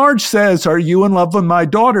 Frederick March says, are you in love with my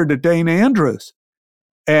daughter, to Dane Andrews?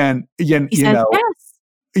 And, he says, yes.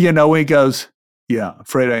 He goes, yeah,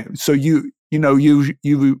 Fred. So you're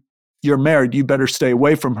married. You better stay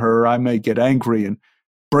away from her, or I may get angry and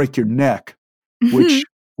break your neck,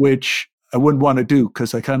 which I wouldn't want to do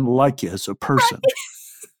because I kind of like you as a person.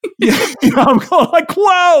 Right. I'm going like,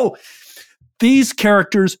 whoa! These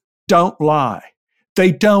characters don't lie.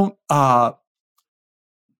 They don't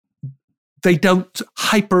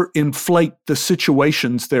hyperinflate the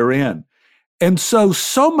situations they're in. And so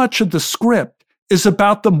much of the script is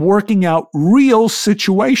about them working out real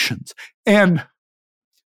situations. And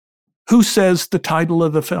who says the title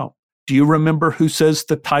of the film? Do you remember who says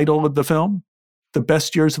the title of the film? The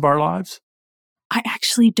Best Years of Our Lives? I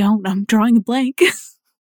actually don't. I'm drawing a blank.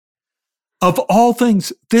 Of all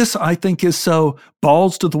things, this, I think, is so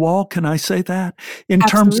balls to the wall. Can I say that? In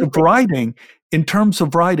terms of writing,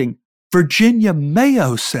 Virginia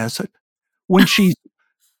Mayo says it when she's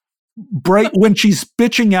when she's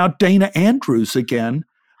bitching out Dana Andrews again,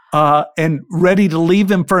 and ready to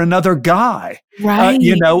leave him for another guy, Right.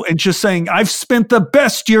 And just saying, I've spent the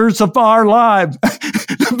best years of our lives,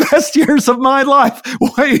 the best years of my life.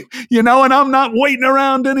 Wait, and I'm not waiting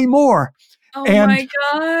around anymore. Oh my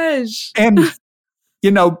gosh. And,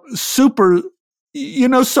 super,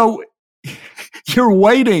 so you're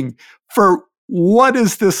waiting for what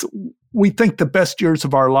is this? We think the best years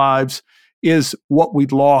of our lives is what we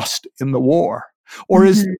lost in the war, or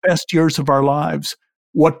is the best years of our lives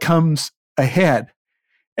what comes ahead?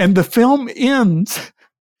 And the film ends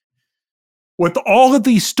with all of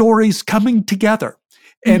these stories coming together.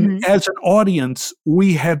 And as an audience,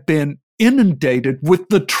 we have been inundated with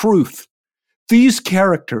the truth. These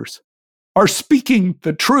characters are speaking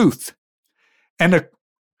the truth. And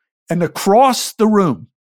across the room,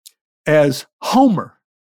 as Homer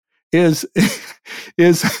is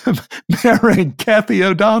marrying Kathy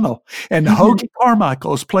O'Donnell, and Hoagie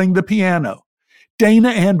Carmichael is playing the piano, Dana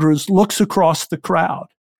Andrews looks across the crowd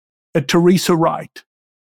at Teresa Wright.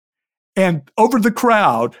 And over the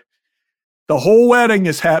crowd, the whole wedding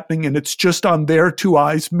is happening, and it's just on their two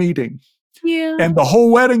eyes meeting. Yeah. And the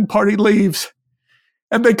whole wedding party leaves.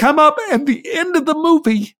 And they come up, and the end of the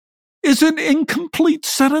movie is an incomplete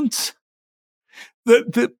sentence.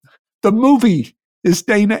 The movie is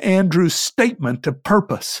Dana Andrews' statement of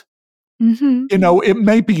purpose. It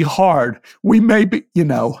may be hard. We may be,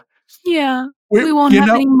 Yeah. We won't have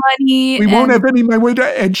any money. We won't have any money.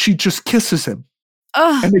 And she just kisses him.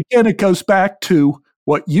 And again, it goes back to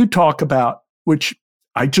what you talk about, which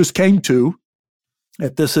I just came to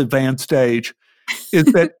at this advanced age, is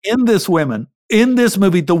that in this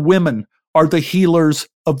movie, the women are the healers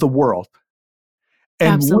of the world.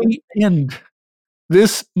 And Absolutely. we end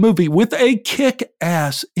this movie with a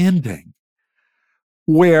kick-ass ending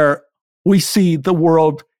where we see the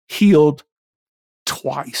world healed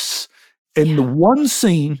twice. In the one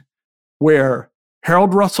scene where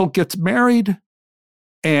Harold Russell gets married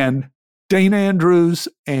and Dana Andrews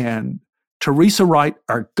and Teresa Wright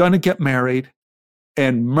are going to get married,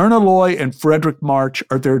 and Myrna Loy and Frederick March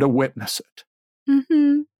are there to witness it.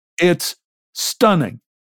 It's stunning.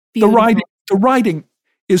 Beautiful. The writing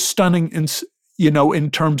is stunning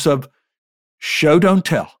in terms of show, don't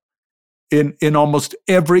tell. In almost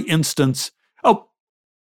every instance. Oh,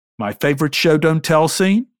 my favorite show, don't tell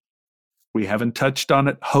scene. We haven't touched on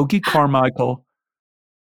it. Hoagie Carmichael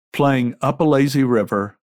playing Up a Lazy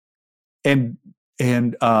River and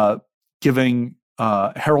giving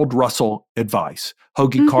Harold Russell advice.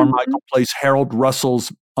 Hoagie Carmichael plays Harold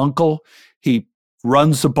Russell's uncle. He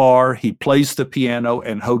runs the bar. He plays the piano.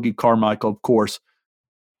 And Hoagie Carmichael, of course,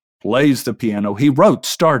 plays the piano. He wrote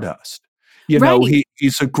Stardust.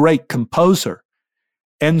 He's a great composer.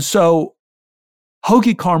 And so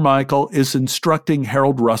Hoagie Carmichael is instructing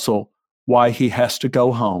Harold Russell why he has to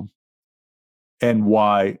go home and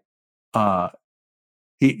why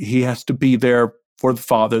he has to be there for the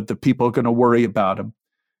father. The people are going to worry about him.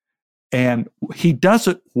 And he does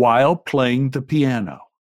it while playing the piano.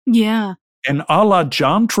 Yeah. And a la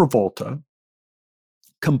John Travolta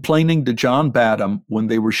complaining to John Badham when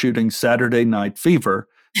they were shooting Saturday Night Fever,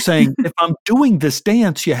 saying, if I'm doing this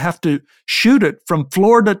dance, you have to shoot it from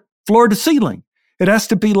floor to ceiling. It has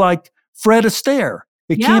to be like Fred Astaire.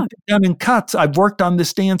 It can't be done in cuts. I've worked on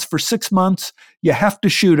this dance for 6 months. You have to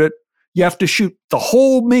shoot it. You have to shoot the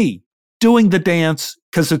whole me doing the dance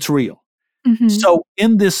because it's real. So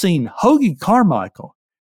in this scene, Hoagie Carmichael,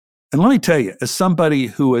 and let me tell you, as somebody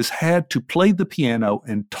who has had to play the piano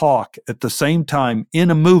and talk at the same time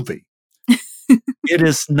in a movie, it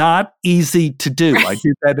is not easy to do. I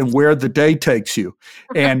did that in Where the Day Takes You.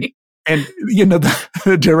 And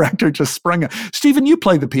the director just sprung up. Stephen, you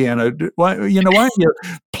play the piano. Why don't you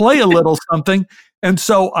play a little something? And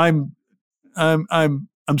so I'm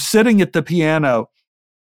sitting at the piano,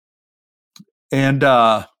 and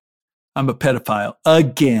I'm a pedophile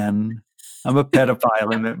again. I'm a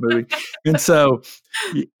pedophile in that movie. And so,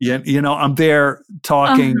 I'm there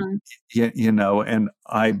talking, and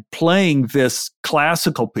I'm playing this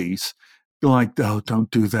classical piece. You're like, oh, don't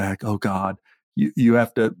do that. Oh, God. You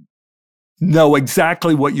have to know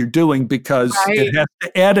exactly what you're doing because it has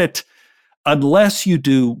to edit unless you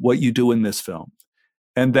do what you do in this film.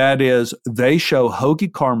 And that is they show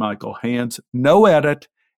Hoagie Carmichael, hands, no edit,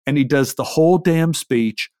 and he does the whole damn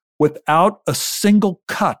speech without a single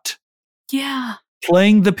cut. Yeah.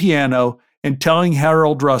 Playing the piano and telling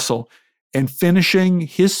Harold Russell and finishing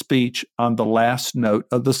his speech on the last note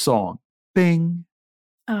of the song. Bing.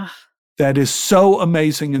 That is so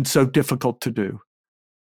amazing and so difficult to do.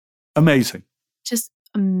 Amazing. Just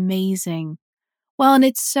amazing. Well, and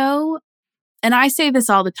it's so, and I say this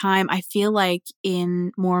all the time, I feel like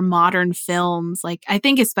in more modern films, like I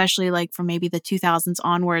think especially like from maybe the 2000s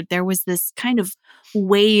onward, there was this kind of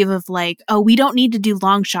wave of like, oh, we don't need to do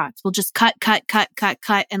long shots. We'll just cut,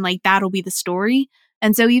 and like that'll be the story.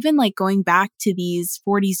 And so even like going back to these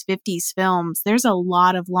 40s, 50s films, there's a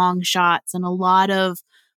lot of long shots and a lot of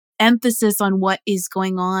emphasis on what is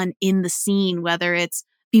going on in the scene, whether it's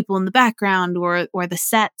people in the background or the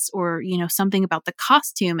sets or, you know, something about the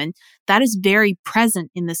costume. And that is very present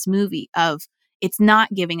in this movie of it's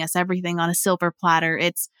not giving us everything on a silver platter.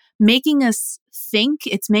 It's making us think,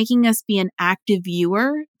 it's making us be an active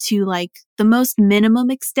viewer to like the most minimum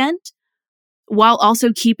extent while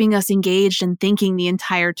also keeping us engaged and thinking the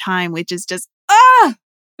entire time, which is just,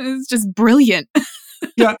 it's just brilliant.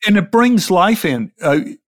 Yeah, and it brings life in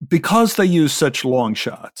because they use such long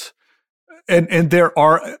shots. And there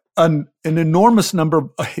are an enormous number of,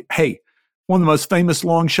 hey, one of the most famous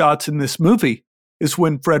long shots in this movie is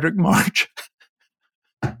when Frederick March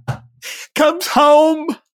comes home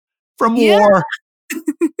from war.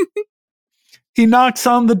 He knocks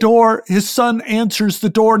on the door. His son answers the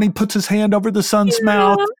door and he puts his hand over the son's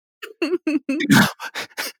mouth.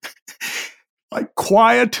 Like,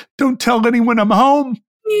 quiet, don't tell anyone I'm home.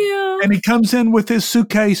 Yeah. And he comes in with his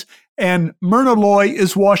suitcase, and Myrna Loy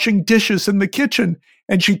is washing dishes in the kitchen.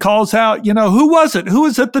 And she calls out, you know, who was it? Who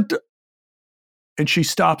was at the And she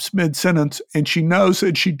stops mid-sentence, and she knows,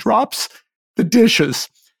 and she drops the dishes.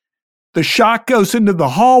 The shot goes into the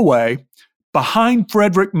hallway behind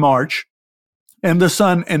Frederick March and the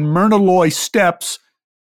son, and Myrna Loy steps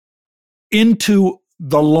into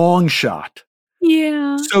the long shot.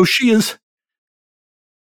 Yeah. So she is,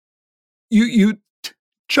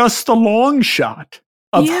 just the long shot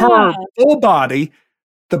of her full body,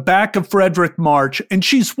 the back of Frederick March, and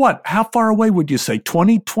she's what? How far away would you say?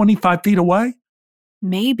 20, 25 feet away?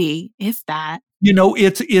 Maybe, if that. You know,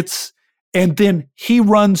 it's, and then he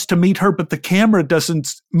runs to meet her, but the camera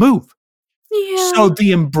doesn't move. Yeah. So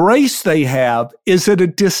the embrace they have is at a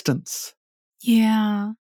distance.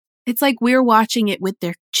 Yeah. It's like we're watching it with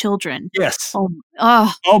their children. Yes.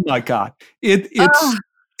 Oh My God.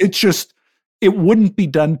 It's just, it wouldn't be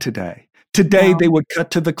done today. Today, they would cut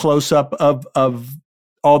to the close-up of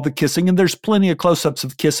all the kissing, and there's plenty of close-ups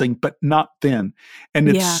of kissing, but not then. And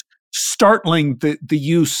it's startling the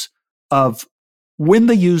use of, when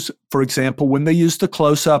they use, for example, when they use the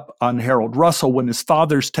close-up on Harold Russell, when his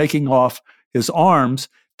father's taking off his arms,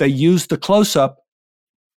 they use the close-up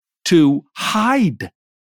to hide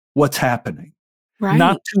what's happening,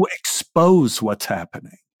 not to expose what's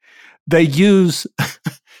happening. They use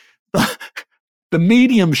the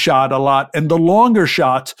medium shot a lot and the longer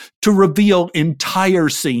shots to reveal entire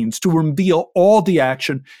scenes, to reveal all the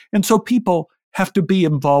action. And so people have to be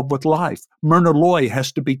involved with life. Myrna Loy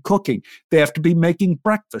has to be cooking. They have to be making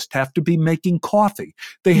breakfast, have to be making coffee.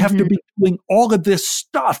 They have to be doing all of this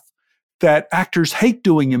stuff that actors hate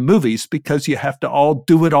doing in movies because you have to all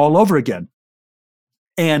do it all over again.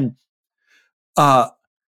 And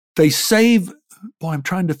they save, I'm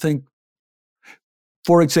trying to think,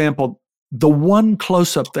 for example, the one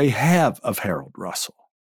close-up they have of Harold Russell,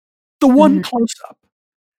 the one close-up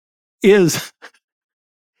is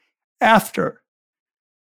after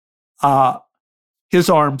his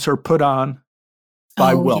arms are put on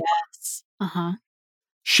by Wilma. Yes. Uh-huh.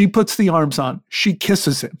 She puts the arms on. She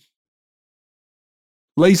kisses him,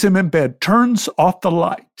 lays him in bed, turns off the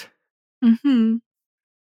light. Mm-hmm.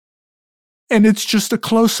 And it's just a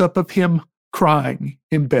close-up of him crying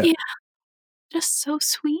in bed. Yeah. Just so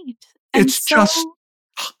sweet. It's so, just...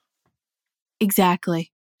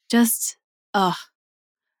 Exactly. Just,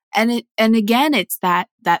 And again, it's that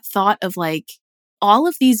thought of like, all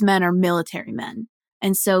of these men are military men.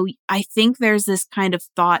 And so I think there's this kind of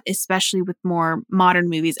thought, especially with more modern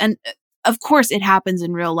movies. And of course it happens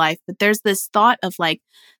in real life, but there's this thought of like,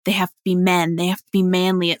 they have to be men, they have to be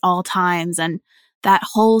manly at all times. And that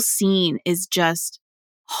whole scene is just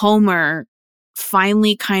Homer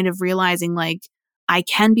finally kind of realizing like, I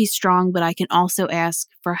can be strong, but I can also ask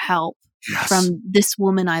for help from this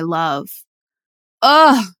woman I love.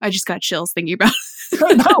 I just got chills thinking about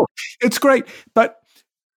it. No, it's great. But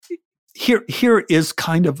here is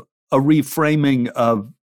kind of a reframing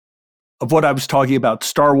of what I was talking about,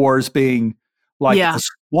 Star Wars being like a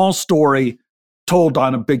small story told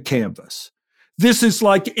on a big canvas. This is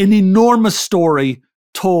like an enormous story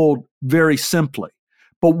told very simply.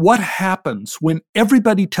 But what happens when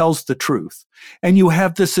everybody tells the truth and you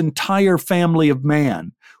have this entire family of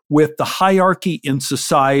man with the hierarchy in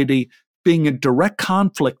society being in direct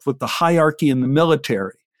conflict with the hierarchy in the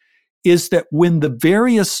military? is that when the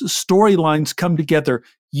various storylines come together,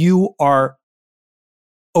 you are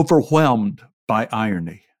overwhelmed by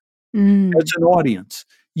irony. As an audience,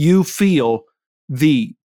 you feel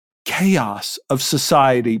the chaos of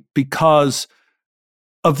society because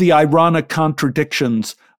of the ironic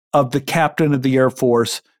contradictions of the captain of the Air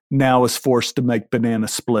Force now is forced to make banana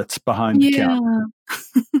splits behind the counter.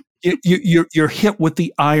 You're hit with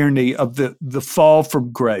the irony of the fall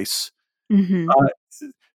from grace. You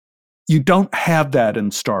don't have that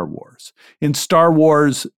in Star Wars. In Star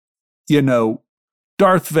Wars,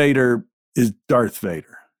 Darth Vader is Darth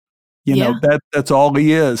Vader. That's all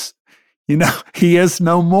he is. He is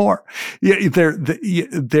no more. They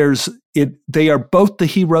are both the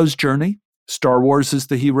hero's journey. Star Wars is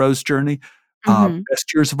the hero's journey.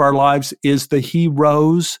 Best Years of Our Lives is the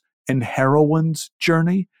heroes and heroines'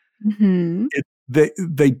 journey.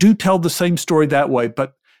 They do tell the same story that way,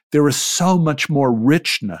 but there is so much more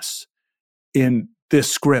richness in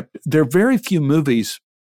this script. There are very few movies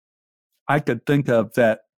I could think of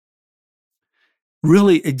that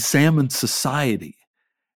really examine society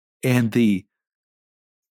and the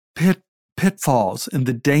pitfalls and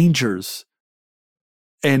the dangers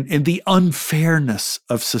and the unfairness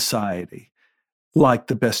of society like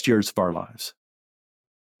The Best Years of Our Lives.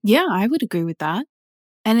 Yeah, I would agree with that.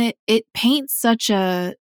 And it paints such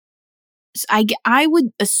I would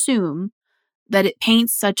assume that it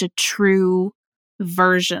paints such a true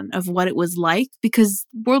version of what it was like, because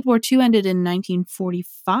World War II ended in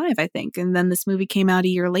 1945, I think, and then this movie came out a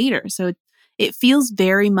year later. So it feels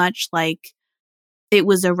very much like it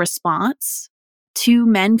was a response to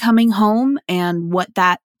men coming home and what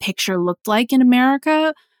that picture looked like in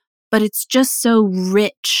America, but it's just so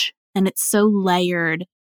rich and it's so layered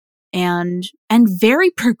and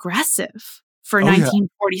very progressive for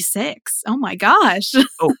 1946. Yeah. Oh my gosh.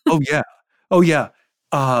 Oh yeah.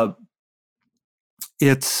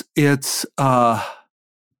 It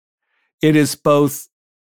is both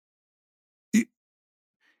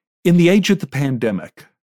in the age of the pandemic.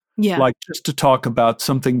 Yeah. Like, just to talk about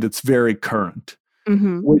something that's very current,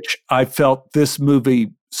 which I felt this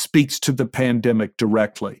movie speaks to the pandemic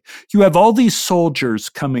directly. You have all these soldiers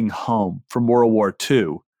coming home from World War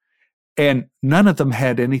II, and none of them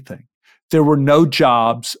had anything. There were no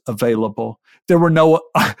jobs available. There were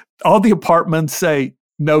all the apartments say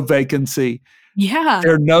no vacancy. Yeah.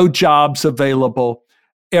 There are no jobs available.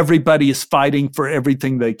 Everybody is fighting for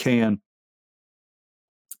everything they can.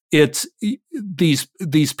 It's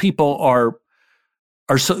these people are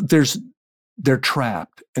so they're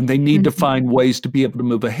trapped, and they need to find ways to be able to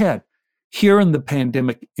move ahead. Here in the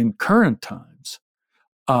pandemic, in current times,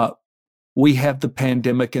 we have the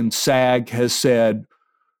pandemic, and SAG has said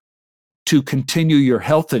to continue your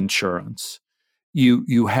health insurance,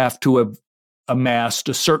 you have to have amassed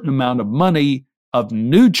a certain amount of money of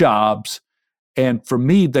new jobs. And for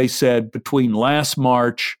me, they said between last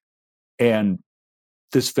March and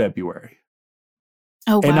this February.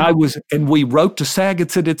 Oh, wow. And we wrote to SAG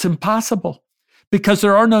and said, it's impossible because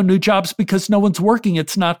there are no new jobs, because no one's working.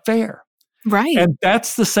 It's not fair. Right. And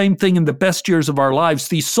that's the same thing in The Best Years of Our Lives.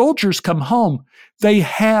 These soldiers come home. They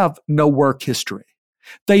have no work history.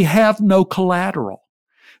 They have no collateral.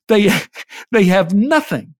 They have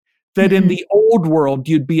nothing that in the old world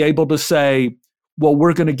you'd be able to say, well,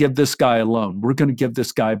 we're going to give this guy a loan. We're going to give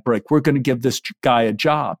this guy a break. We're going to give this guy a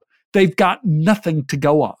job. They've got nothing to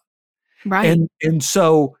go on. Right. And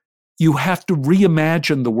so you have to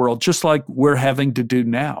reimagine the world, just like we're having to do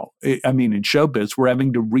now. I mean, in showbiz, we're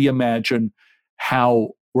having to reimagine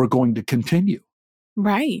how we're going to continue.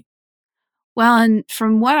 Right. Well, and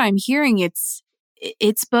from what I'm hearing, it's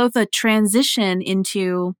both a transition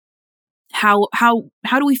into how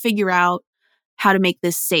do we figure out how to make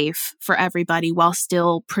this safe for everybody while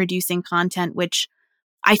still producing content, which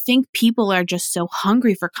I think people are just so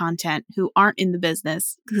hungry for content who aren't in the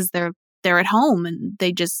business because they're at home and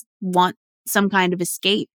they just want some kind of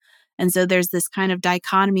escape. And so there's this kind of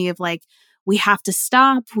dichotomy of like, we have to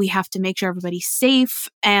stop, we have to make sure everybody's safe,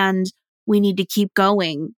 and we need to keep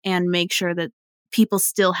going and make sure that people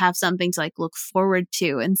still have something to like look forward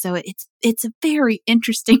to. And so it's a very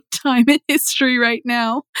interesting time in history right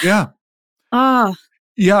now. Yeah.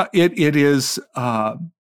 Yeah, it is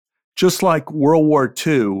just like World War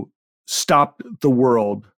II stopped the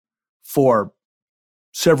world for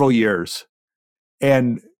several years,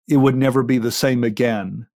 and it would never be the same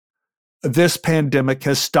again. This pandemic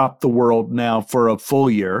has stopped the world now for a full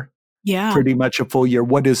year. Yeah. Pretty much a full year.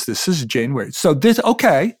 What is this? This is January. So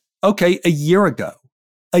okay, a year ago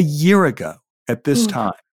at this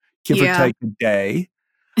time, give or take a day,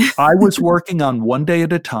 I was working on one day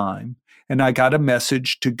at a time, and I got a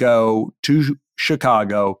message to go to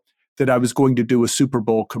Chicago that I was going to do a Super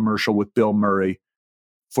Bowl commercial with Bill Murray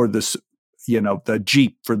for this, the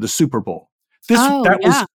Jeep for the Super Bowl.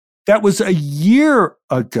 That was a year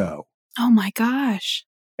ago. Oh my gosh.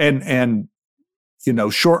 And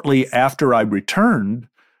shortly after I returned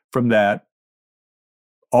from that,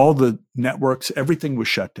 all the networks, everything was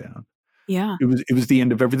shut down. Yeah. It was the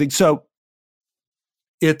end of everything. So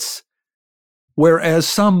it's, whereas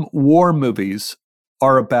some war movies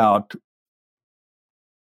are about,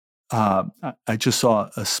 I just saw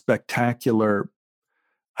a spectacular,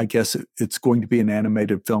 I guess it's going to be an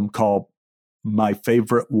animated film called My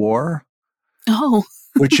Favorite War. Oh.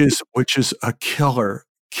 which is a killer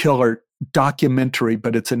documentary,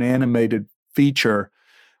 but it's an animated feature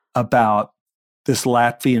about this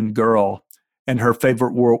Latvian girl, and her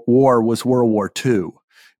favorite war was World War II,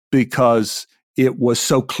 because it was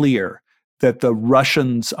so clear that the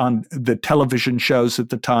Russians on the television shows at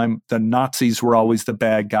the time, the Nazis were always the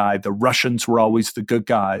bad guy, the Russians were always the good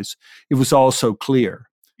guys. It was all so clear.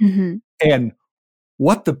 Mm-hmm. And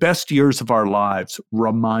what the best years of our lives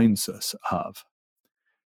reminds us of,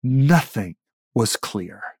 nothing was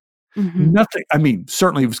clear. Mm-hmm. Nothing. I mean,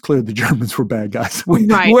 certainly it was clear the Germans were bad guys.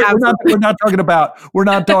 Right, we're not talking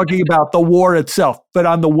about the war itself, but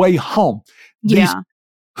on the way home,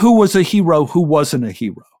 who was a hero, who wasn't a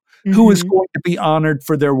hero, mm-hmm. who is going to be honored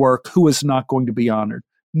for their work, who is not going to be honored.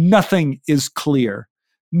 Nothing is clear.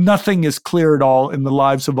 Nothing is clear at all in the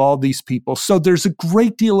lives of all these people. So there's a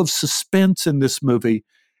great deal of suspense in this movie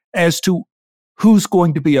as to who's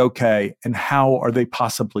going to be okay and how are they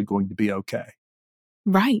possibly going to be okay.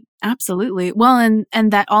 Right. Absolutely. Well,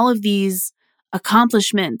 and that all of these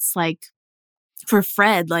accomplishments, like for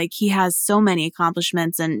Fred, like he has so many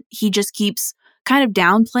accomplishments and he just keeps kind of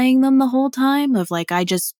downplaying them the whole time of like, I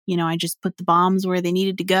just put the bombs where they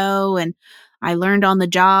needed to go and I learned on the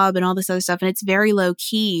job and all this other stuff. And it's very low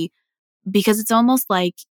key because it's almost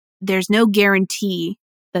like there's no guarantee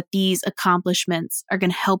that these accomplishments are going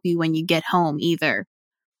to help you when you get home either.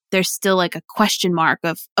 There's still like a question mark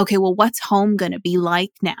of, okay, well, what's home going to be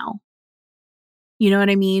like now? You know what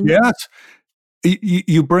I mean? Yes.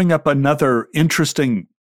 You bring up another interesting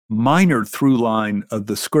minor through line of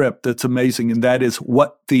the script that's amazing, and that is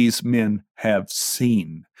what these men have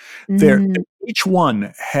seen. Each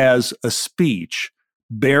one has a speech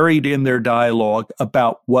buried in their dialogue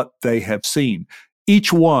about what they have seen.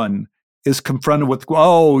 Each one is confronted with,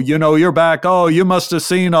 oh, you're back. Oh, you must have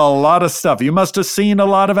seen a lot of stuff. You must have seen a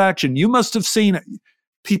lot of action. You must have seen it.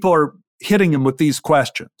 People are hitting him with these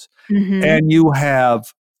questions. Mm-hmm. And you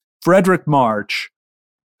have Frederick March,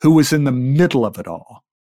 who was in the middle of it all.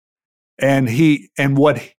 And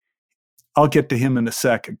I'll get to him in a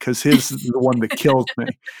second because his is the one that kills me.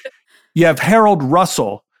 You have Harold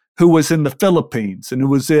Russell, who was in the Philippines and who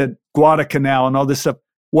was at Guadalcanal and all this stuff.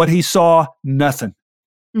 What he saw, nothing.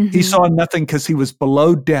 Mm-hmm. He saw nothing because he was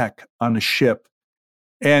below deck on a ship.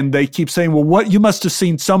 And they keep saying, well, you must have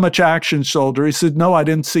seen so much action, soldier. He said, no, I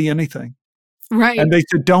didn't see anything. Right. And they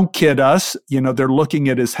said, don't kid us. They're looking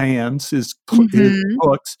at his hands, his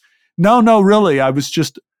hooks. No, really. I was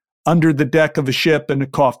just under the deck of a ship and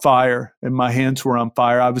it caught fire and my hands were on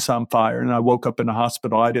fire. I was on fire and I woke up in a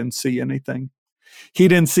hospital. I didn't see anything. He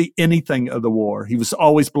didn't see anything of the war. He was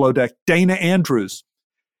always below deck. Dana Andrews,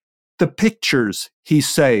 the pictures he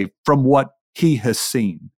saved from what he has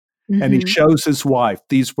seen. Mm-hmm. And he shows his wife,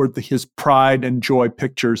 these were his pride and joy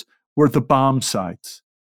pictures, were the bomb sites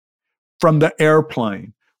from the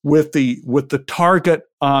airplane with the target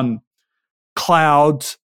on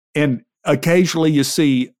clouds. And occasionally you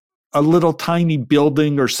see a little tiny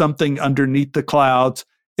building or something underneath the clouds.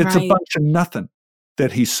 It's a bunch of nothing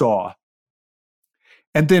that he saw.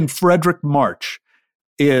 And then Frederick March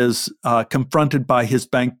is confronted by his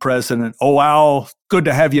bank president. Oh, Al, good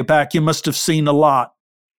to have you back. You must have seen a lot.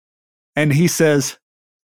 And he says,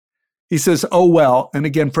 oh, well, and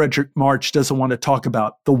again, Frederick March doesn't want to talk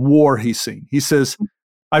about the war he's seen. He says,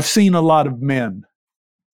 I've seen a lot of men.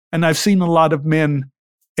 And I've seen a lot of men,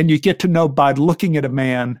 and you get to know by looking at a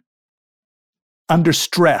man under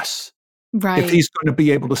stress, if he's going to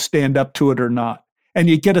be able to stand up to it or not. And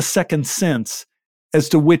you get a second sense as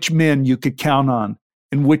to which men you could count on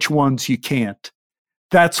and which ones you can't.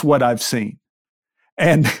 That's what I've seen.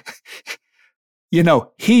 And,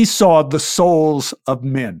 he saw the souls of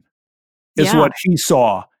men is what he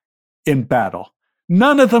saw in battle.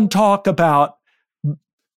 None of them talk about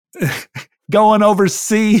going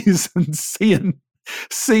overseas and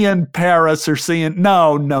seeing Paris or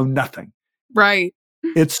no, nothing. Right.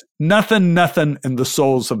 It's nothing in the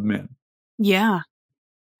souls of men. Yeah.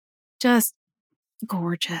 Just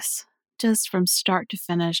gorgeous. just from start to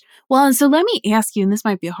finish. Well, and so let me ask you, and this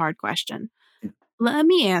might be a hard question. Let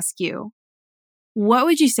me ask you, what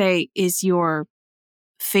would you say is your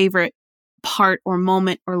favorite part or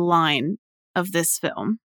moment or line of this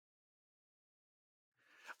film?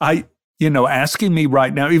 Asking me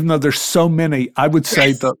right now, even though there's so many, I would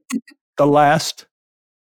say the last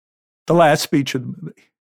speech of the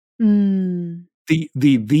movie.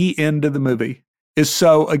 The end of the movie is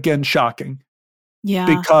so, again, shocking. Yeah.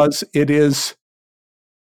 Because it is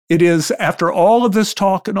after all of this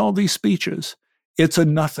talk and all these speeches, it's a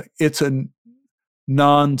nothing. It's a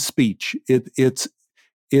non-speech. It's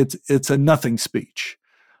a nothing speech.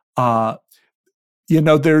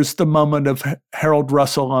 There's the moment of Harold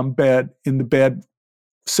Russell in the bed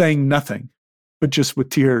saying nothing, but just with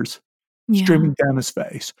tears streaming down his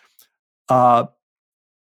face.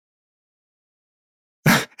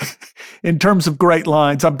 In terms of great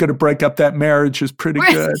lines, I'm going to break up that marriage is pretty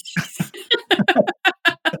good.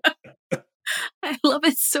 I love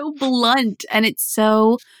it. So blunt, and it's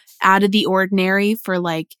so out of the ordinary for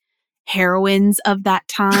like heroines of that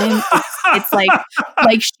time. It's like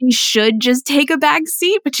she should just take a back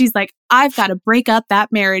seat, but she's like, I've got to break up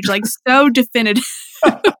that marriage. Like, so definitive.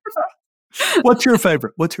 What's your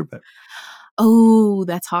favorite? Oh,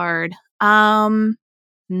 that's hard.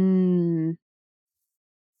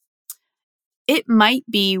 It might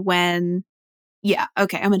be when, I'm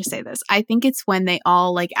going to say this. I think it's when they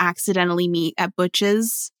all like accidentally meet at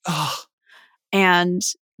Butch's and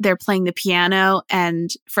they're playing the piano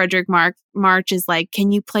and Frederick March is like,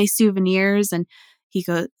 can you play Souvenirs? And he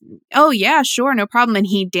goes, oh yeah, sure. No problem. And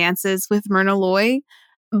he dances with Myrna Loy,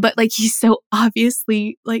 but like, he's so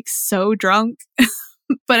obviously like so drunk,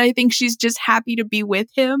 but I think she's just happy to be with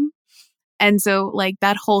him. And so like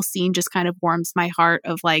that whole scene just kind of warms my heart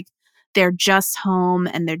of like, they're just home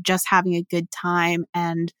and they're just having a good time.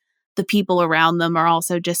 And the people around them are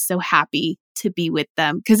also just so happy to be with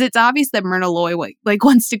them. Because it's obvious that Myrna Loy like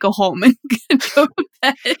wants to go home and go to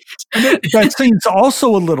bed. That scene's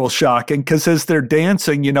also a little shocking because as they're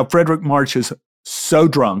dancing, Frederick March is so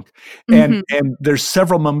drunk. And there's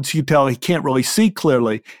several moments you tell he can't really see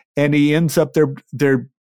clearly. And he ends up they're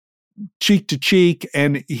cheek to cheek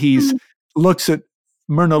and he's looks at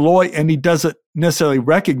Myrna Loy and he doesn't necessarily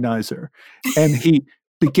recognize her. And he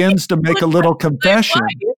begins to make a little confession.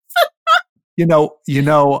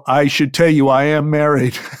 I should tell you, I am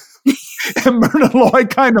married. And Myrna Loy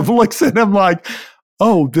kind of looks at him like,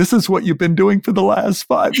 oh, this is what you've been doing for the last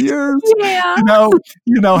 5 years. Yeah.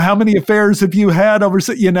 How many affairs have you had over,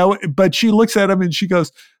 but she looks at him and she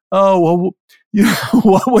goes, oh, well,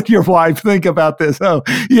 what would your wife think about this? Oh,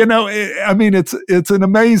 it's an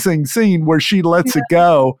amazing scene where she lets it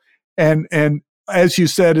go. And as you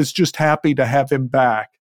said, is just happy to have him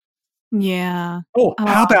back. Yeah. Oh,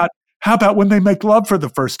 how about when they make love for the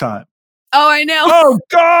first time? Oh, I know. Oh,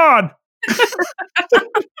 God.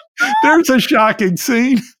 There's a shocking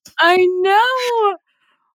scene. I know.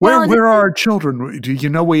 Where are our children? Do you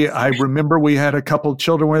know I remember we had a couple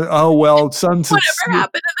children sons. Whatever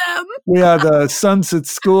happened to them? The son's at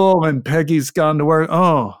school and Peggy's gone to work.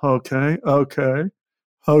 Oh, okay.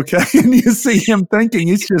 And you see him thinking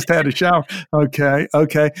he's just had a shower.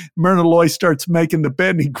 Okay. Myrna Loy starts making the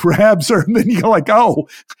bed and he grabs her and then you're like, oh,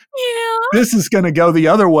 yeah, this is going to go the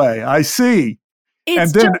other way. I see.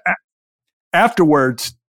 And then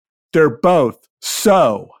afterwards, they're both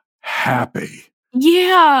so happy.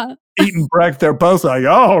 Yeah. Eating breakfast. They're both like,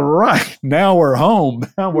 all right, now we're home.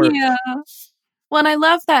 Yeah. Well, and I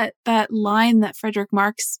love that line that Frederick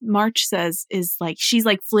March says is like, she's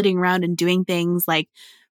like flitting around and doing things like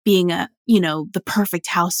being the perfect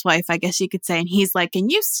housewife, I guess you could say. And he's like, can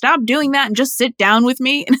you stop doing that and just sit down with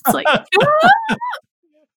me? And it's like,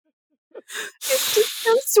 it's just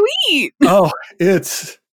so sweet. Oh,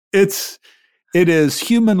 it is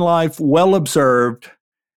human life well observed,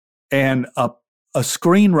 and a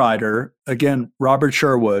screenwriter, again, Robert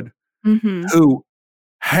Sherwood, who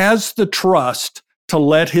has the trust to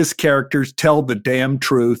let his characters tell the damn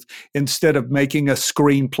truth instead of making a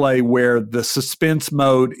screenplay where the suspense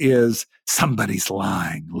mode is somebody's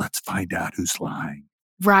lying. Let's find out who's lying.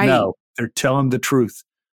 Right. No, they're telling the truth.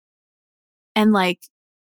 And like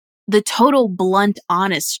the total blunt,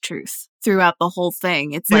 honest truth throughout the whole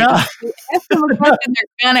thing. It's like, if you ask them a question,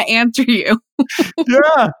 they're going to answer you.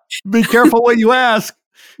 Yeah. Be careful what you ask.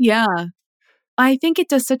 Yeah. I think it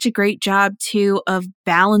does such a great job, too, of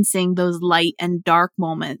balancing those light and dark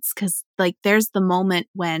moments. Because, like, there's the moment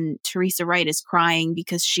when Teresa Wright is crying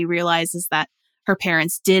because she realizes that her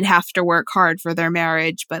parents did have to work hard for their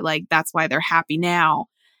marriage, but, like, that's why they're happy now.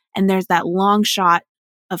 And there's that long shot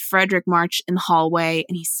of Frederick March in the hallway,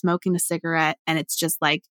 and he's smoking a cigarette, and it's just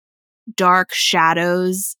like dark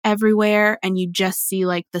shadows everywhere, and you just see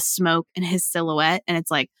like the smoke and his silhouette, and it's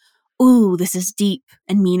like, ooh, this is deep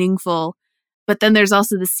and meaningful. But then there's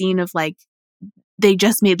also the scene of like they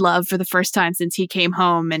just made love for the first time since he came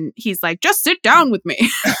home, and he's like, just sit down with me.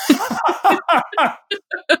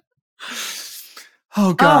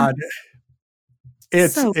 Oh God.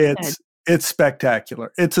 It's so good. it's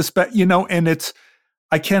spectacular. It's and it's,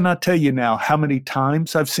 I cannot tell you now how many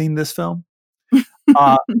times I've seen this film.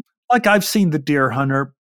 Like I've seen The Deer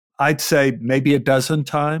Hunter, I'd say maybe a dozen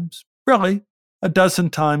times. Really, a dozen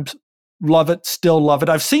times. Love it, still love it.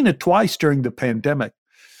 I've seen it twice during the pandemic.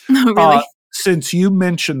 Oh, really? Since you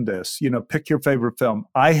mentioned this, pick your favorite film.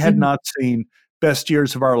 I had not seen Best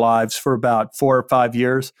Years of Our Lives for about 4 or 5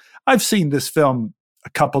 years. I've seen this film a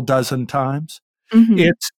couple dozen times.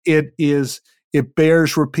 It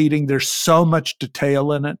bears repeating. There's so much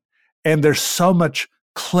detail in it, and there's so much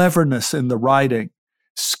cleverness in the writing,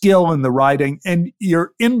 skill in the writing, and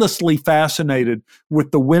you're endlessly fascinated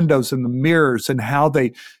with the windows and the mirrors and how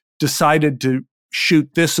they decided to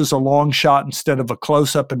shoot this as a long shot instead of a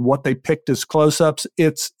close-up and what they picked as close-ups.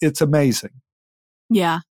 It's amazing.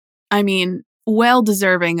 Yeah. I mean, well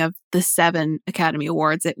deserving of the 7 Academy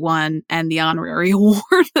Awards it won and the honorary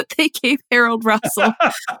award that they gave Harold Russell.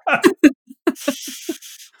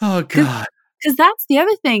 Oh, God. Because that's the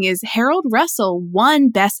other thing is Harold Russell won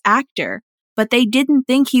Best Actor, but they didn't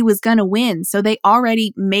think he was going to win. So they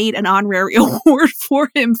already made an honorary award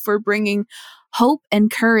for him for bringing hope and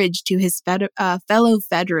courage to his fellow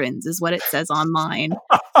veterans, is what it says online.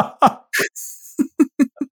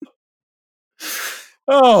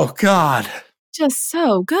 Oh, God. Just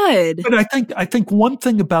so good. But I think one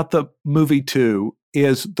thing about the movie, too,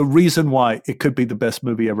 is the reason why it could be the best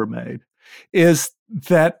movie ever made is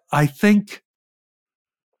that I think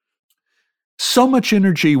so much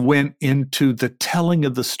energy went into the telling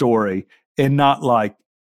of the story and not like,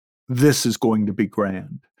 this is going to be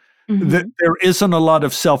grand. That there isn't a lot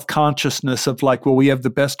of self-consciousness of like, well, we have the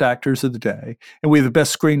best actors of the day, and we have the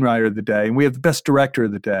best screenwriter of the day, and we have the best director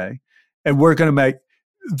of the day, and we're going to make.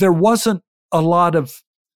 There wasn't a lot of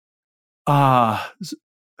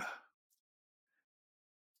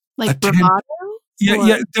like bravado.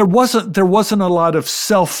 Yeah. There wasn't a lot of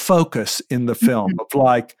self-focus in the film of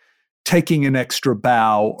like taking an extra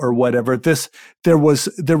bow or whatever. There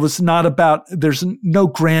was not about. There's no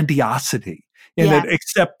grandiosity in it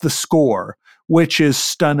except the score, which is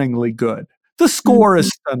stunningly good. The score is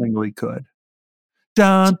stunningly good.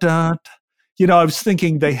 Dun, dun. I was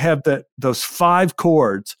thinking they have those 5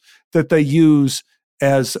 chords that they use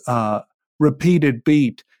as a repeated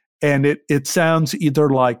beat, and it sounds either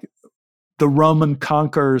like the Roman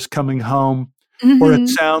conquerors coming home, or it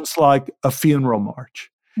sounds like a funeral march.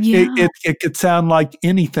 Yeah. It could sound like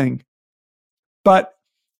anything, but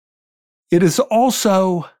it is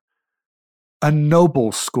also a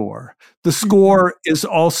noble score. The score is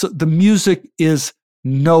also, the music is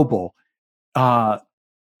noble.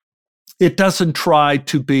 It doesn't try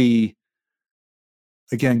to be,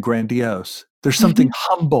 again, grandiose. There's something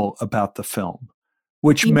humble about the film,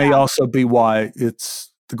 which may also be why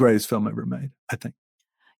it's the greatest film ever made, I think.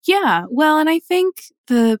 Yeah. Well, and I think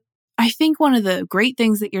one of the great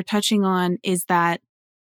things that you're touching on is that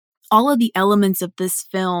all of the elements of this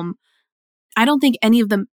film, I don't think any of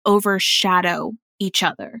them overshadow each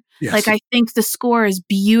other. Yes. Like, I think the score is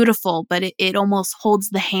beautiful, but it almost holds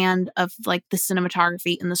the hand of like the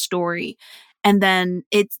cinematography and the story. And then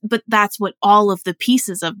but that's what all of the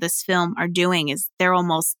pieces of this film are doing is they're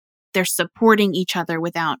supporting each other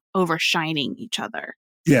without overshining each other.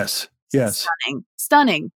 Yes. Yes.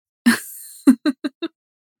 Stunning.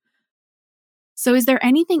 So is there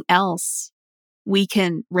anything else we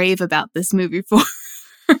can rave about this movie for?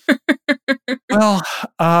 Well,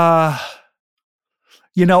 I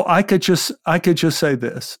could just say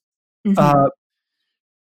this.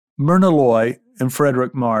 Myrna Loy and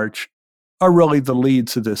Frederick March are really the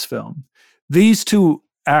leads of this film. These 2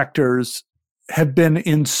 actors have been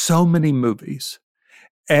in so many movies,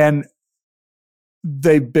 and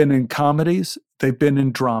they've been in comedies, they've been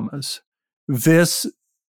in dramas. This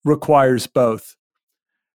requires both.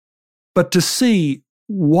 But to see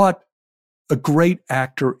what a great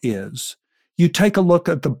actor is, you take a look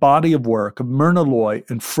at the body of work of Myrna Loy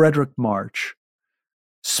and Frederick March,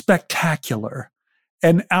 spectacular.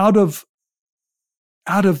 And out of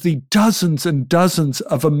the dozens and dozens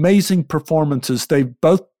of amazing performances they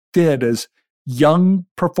both did as young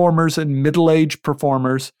performers and middle-aged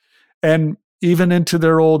performers, and even into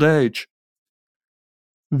their old age,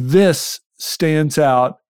 this stands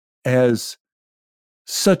out as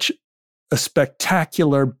such a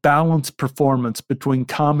spectacular balanced performance between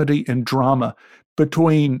comedy and drama,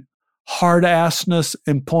 between hard-assness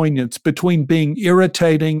and poignance, between being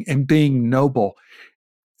irritating and being noble.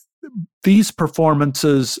 These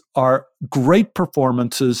performances are great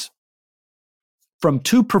performances from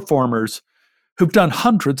two performers who've done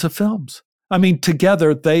hundreds of films. I mean,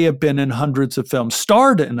 together they have been in hundreds of films,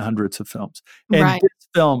 starred in hundreds of films. And this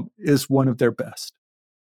film is one of their best.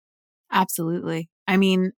 Absolutely. I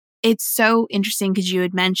mean, it's so interesting because you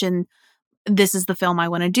had mentioned this is the film I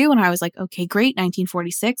want to do. And I was like, okay, great.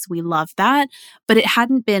 1946. We love that. But it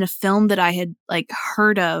hadn't been a film that I had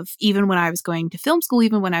heard of even when I was going to film school,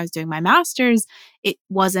 even when I was doing my master's. It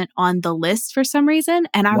wasn't on the list for some reason.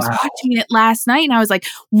 And I was watching it last night and I was like,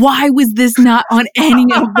 why was this not on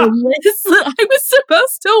any of the lists that I was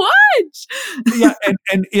supposed to watch? Yeah.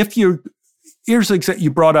 And if you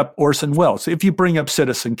brought up Orson Welles. If you bring up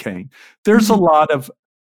Citizen Kane, there's a lot of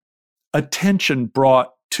attention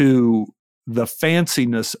brought to the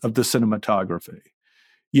fanciness of the cinematography,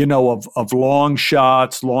 of long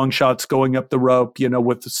shots going up the rope,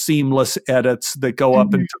 with the seamless edits that go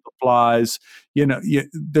up into the flies.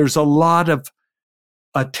 There's a lot of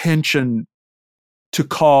attention to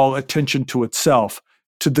call attention to itself,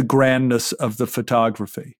 to the grandness of the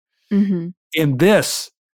photography. In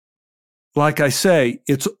this, like I say,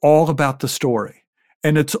 it's all about the story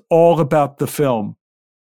and it's all about the film.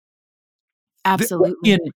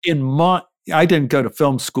 Absolutely. I didn't go to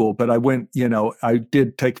film school, but I went, I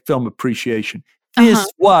did take film appreciation.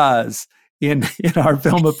 This was in our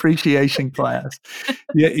film appreciation class.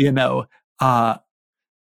 That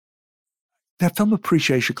film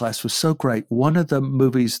appreciation class was so great. One of the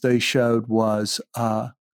movies they showed was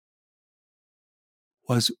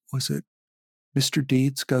it Mr.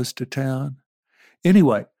 Deeds Goes to Town?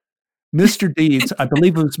 Anyway, Mr. Deeds, I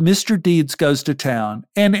believe it was Mr. Deeds Goes to Town.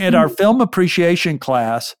 And at our film appreciation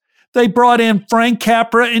class, they brought in Frank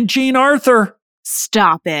Capra and Jean Arthur.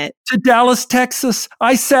 Stop it. To Dallas, Texas.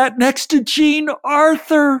 I sat next to Jean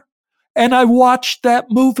Arthur and I watched that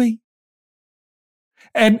movie.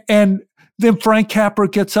 And then Frank Capra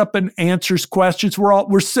gets up and answers questions.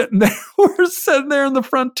 We're sitting there. We're sitting there in the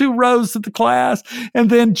front two rows of the class. And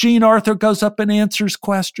then Jean Arthur goes up and answers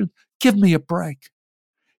questions. Give me a break.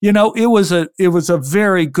 It was a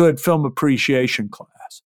very good film appreciation class.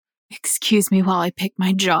 Excuse me while I pick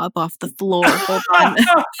my jaw up off the floor. Hold on.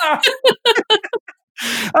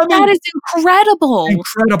 That is incredible.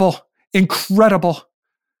 Incredible.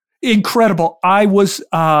 I was,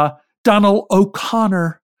 Donald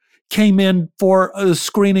O'Connor came in for a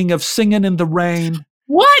screening of Singin' in the Rain.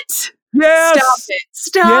 What? Yes.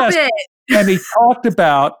 Stop it. And he talked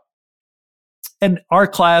about, and our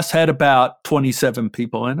class had about 27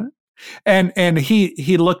 people in it. And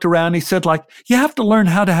he looked around, he said, you have to learn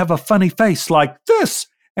how to have a funny face like this.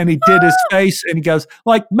 And he did his face and he goes,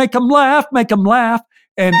 make them laugh.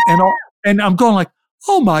 And I'm going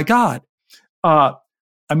oh my God.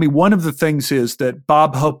 One of the things is that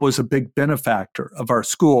Bob Hope was a big benefactor of our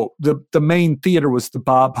school. The main theater was the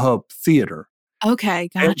Bob Hope Theater. Okay,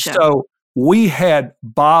 gotcha. And so we had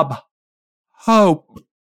Bob Hope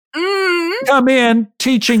come in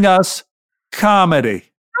teaching us comedy.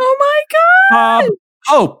 Oh my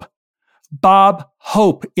God. Bob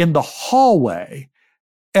Hope in the hallway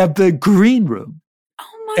of the green room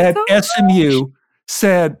at SMU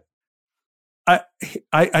said,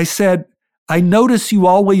 I said, I notice you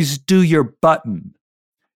always do your button.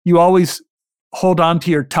 You always hold on to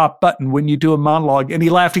your top button when you do a monologue. And he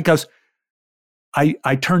laughed. He goes, I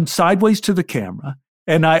turn sideways to the camera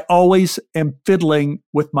and I always am fiddling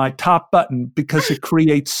with my top button because it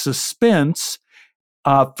creates suspense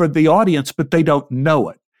for the audience, but they don't know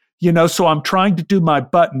it. So I'm trying to do my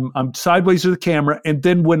button. I'm sideways to the camera. And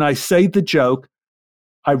then when I say the joke,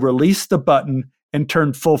 I release the button and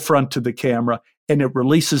turn full front to the camera. And it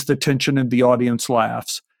releases the tension and the audience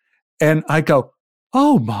laughs. And I go,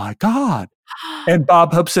 oh my God. And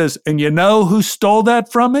Bob Hope says, and you know who stole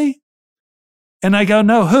that from me? And I go,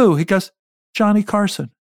 no, who? He goes, Johnny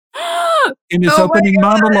Carson. In his opening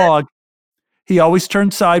monologue, he always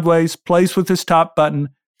turns sideways, plays with his top button,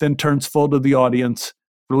 then turns full to the audience,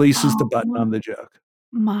 releases the button on the joke.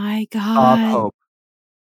 My God. Bob Hope.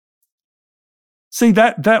 See,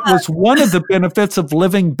 that was one of the benefits of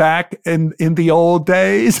living back in the old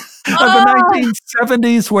days of the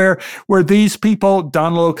 1970s where these people,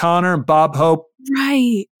 Donald O'Connor and Bob Hope,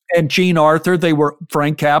 right, and Jean Arthur, they were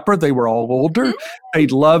Frank Capra, they were all older. They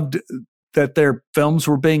loved that their films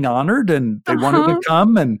were being honored and they wanted to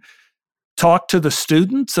come and talk to the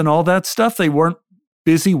students and all that stuff. They weren't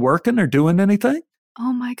busy working or doing anything.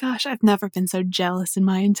 Oh my gosh, I've never been so jealous in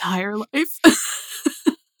my entire life.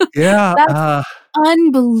 Yeah. That's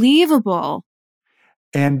unbelievable.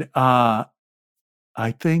 And I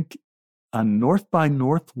think on North by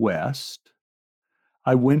Northwest,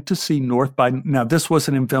 I went to see now this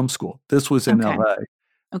wasn't in film school. This was in Okay. LA.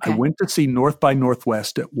 I Okay. went to see North by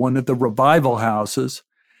Northwest at one of the revival houses,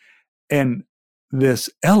 and this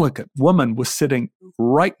elegant woman was sitting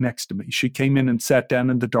right next to me. She came in and sat down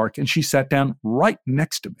in the dark, and she sat down right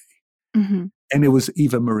next to me. Mm-hmm. And it was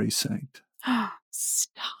Eva Marie Saint.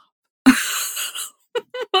 Stop. Oh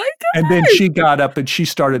my God. And then she got up and she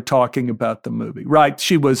started talking about the movie. Right.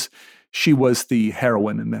 She was the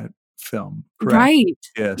heroine in that film, correct? Right.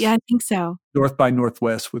 Yes. Yeah, I think so. North by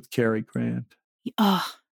Northwest with Cary Grant. Oh,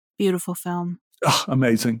 beautiful film. Oh,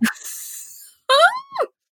 amazing.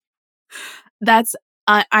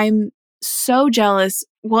 I'm so jealous.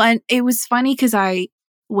 Well, and it was funny because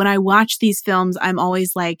when I watch these films, I'm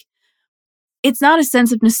always like, it's not a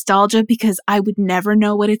sense of nostalgia because I would never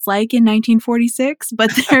know what it's like in 1946,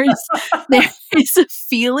 but there is a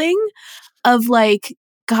feeling of like,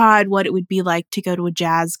 God, what it would be like to go to a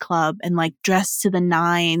jazz club and like dress to the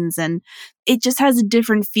nines. And it just has a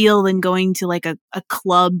different feel than going to like a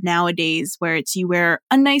club nowadays where it's you wear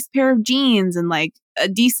a nice pair of jeans and like a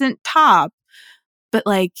decent top. But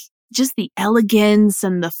like just the elegance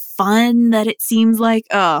and the fun that it seems like,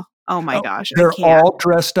 oh my gosh. They're all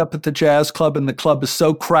dressed up at the jazz club and the club is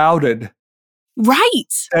so crowded.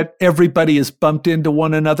 Right. That everybody is bumped into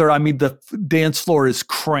one another. I mean, the dance floor is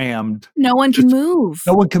crammed. No one can move.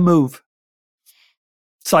 No one can move.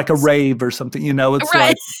 It's like a rave or something, it's right.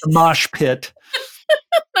 like a mosh pit.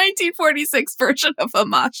 1946 version of a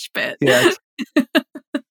mosh pit. Yes.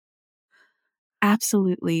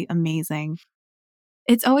 Absolutely amazing.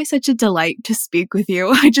 It's always such a delight to speak with you.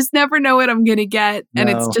 I just never know what I'm going to get. And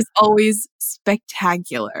it's just always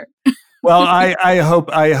spectacular. Well, I hope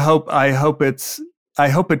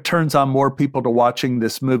it turns on more people to watching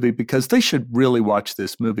this movie because they should really watch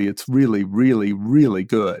this movie. It's really, really, really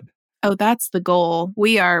good. Oh, that's the goal.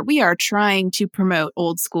 We are trying to promote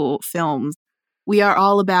old school films. We are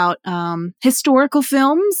all about historical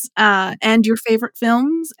films and your favorite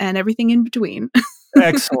films and everything in between.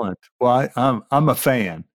 Excellent. Well, I'm a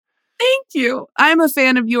fan. Thank you. I'm a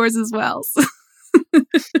fan of yours as well.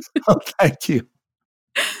 Oh, thank you.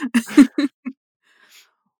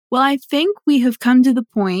 Well, I think we have come to the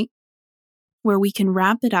point where we can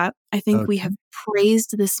wrap it up. I think we have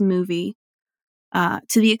praised this movie to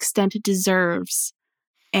the extent it deserves.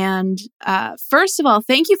 And first of all,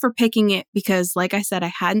 thank you for picking it because, like I said,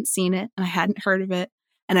 I hadn't seen it and I hadn't heard of it.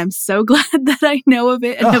 And I'm so glad that I know of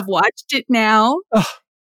it and have watched it now.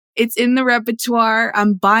 It's in the repertoire.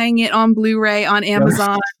 I'm buying it on Blu-ray on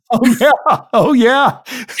Amazon. Oh, yeah.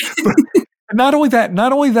 But not only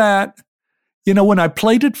that, when I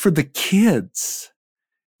played it for the kids,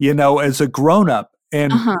 as a grown-up,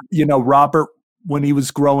 and, Robert, when he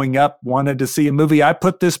was growing up, wanted to see a movie. I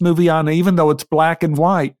put this movie on, even though it's black and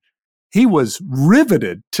white, he was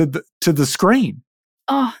riveted to the screen.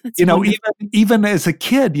 Oh, that's wonderful. even as a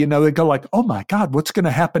kid, they go like, "Oh my God, what's going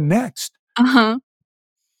to happen next?" Oh,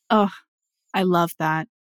 I love that.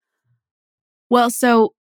 Well,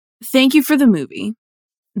 so thank you for the movie,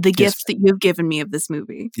 the gift that you've given me of this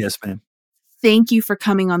movie. Yes, ma'am. Thank you for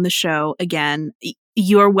coming on the show again.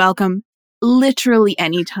 You're welcome. Literally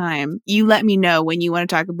anytime. You let me know when you want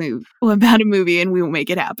to talk about a movie and we will make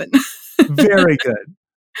it happen. Very good.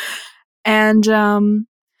 And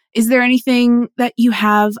is there anything that you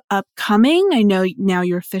have upcoming? I know now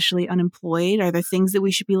you're officially unemployed. Are there things that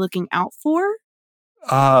we should be looking out for?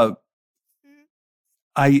 I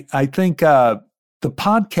think the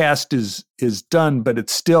podcast is done, but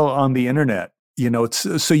it's still on the internet.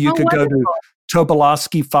 It's so you could go to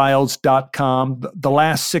Tobolowskyfiles.com. The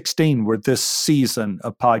last 16 were this season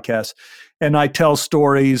of podcasts. And I tell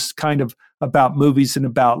stories kind of about movies and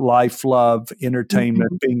about life, love,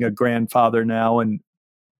 entertainment, being a grandfather now and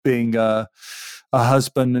being a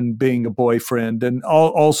husband and being a boyfriend and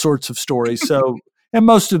all sorts of stories. So, and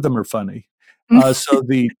most of them are funny. So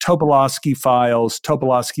the Tobolowsky Files,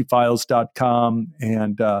 Tobolowskyfiles.com,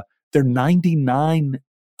 and there are 99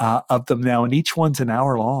 of them now, and each one's an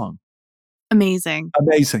hour long. Amazing.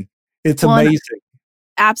 It's amazing.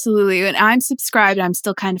 Absolutely. And I'm subscribed. I'm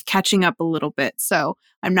still kind of catching up a little bit. So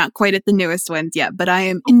I'm not quite at the newest ones yet, but I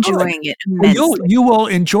am enjoying it immensely. You will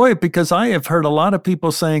enjoy it because I have heard a lot of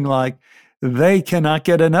people saying like, they cannot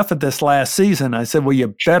get enough of this last season. I said, well,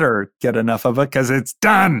 you better get enough of it because it's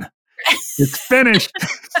done. It's finished.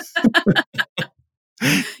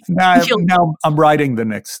 Now I'm writing the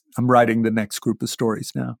next group of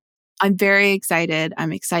stories now. I'm very excited.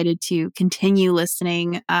 I'm excited to continue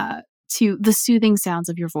listening to the soothing sounds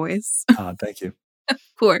of your voice. Thank you. Of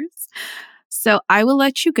course. So I will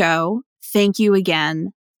let you go. Thank you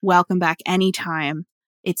again. Welcome back anytime.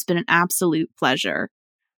 It's been an absolute pleasure.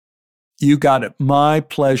 You got it. My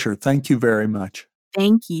pleasure. Thank you very much.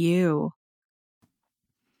 Thank you.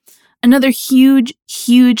 Another huge,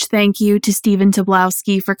 huge thank you to Stephen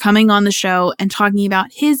Tobolowsky for coming on the show and talking about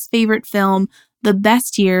his favorite film, The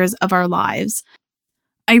Best Years of Our Lives.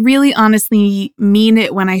 I really honestly mean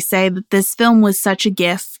it when I say that this film was such a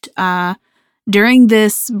gift. During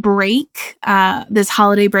this break, this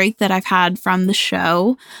holiday break that I've had from the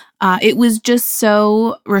show, it was just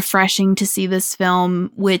so refreshing to see this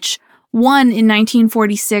film, which one in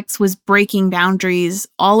 1946 was breaking boundaries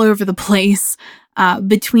all over the place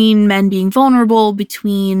between men being vulnerable,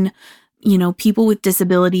 between, people with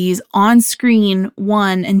disabilities on screen,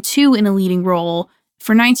 one, and two in a leading role.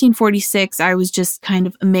 For 1946, I was just kind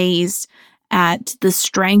of amazed at the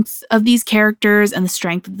strength of these characters and the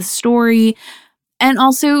strength of the story. And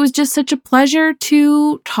also, it was just such a pleasure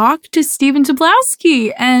to talk to Stephen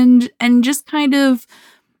Tobolowsky and just kind of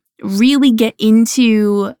really get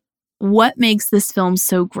into what makes this film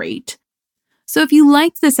so great. So if you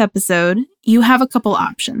liked this episode, you have a couple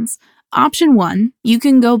options. Option 1, you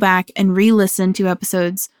can go back and re-listen to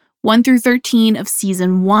episodes 1 through 13 of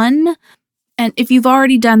season 1. And if you've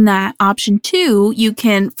already done that, option 2, you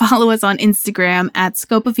can follow us on Instagram at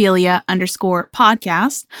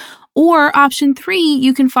Scopophilia_podcast. Or option 3,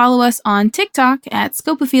 you can follow us on TikTok at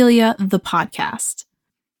Scopophilia the podcast.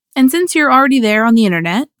 And since you're already there on the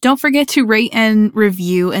internet, don't forget to rate and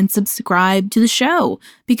review and subscribe to the show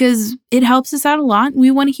because it helps us out a lot and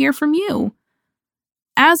we want to hear from you.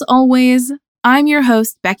 As always, I'm your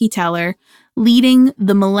host, Becky Teller, leading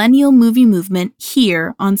the millennial movie movement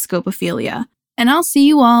here on Scopophilia. And I'll see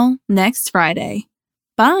you all next Friday.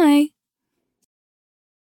 Bye!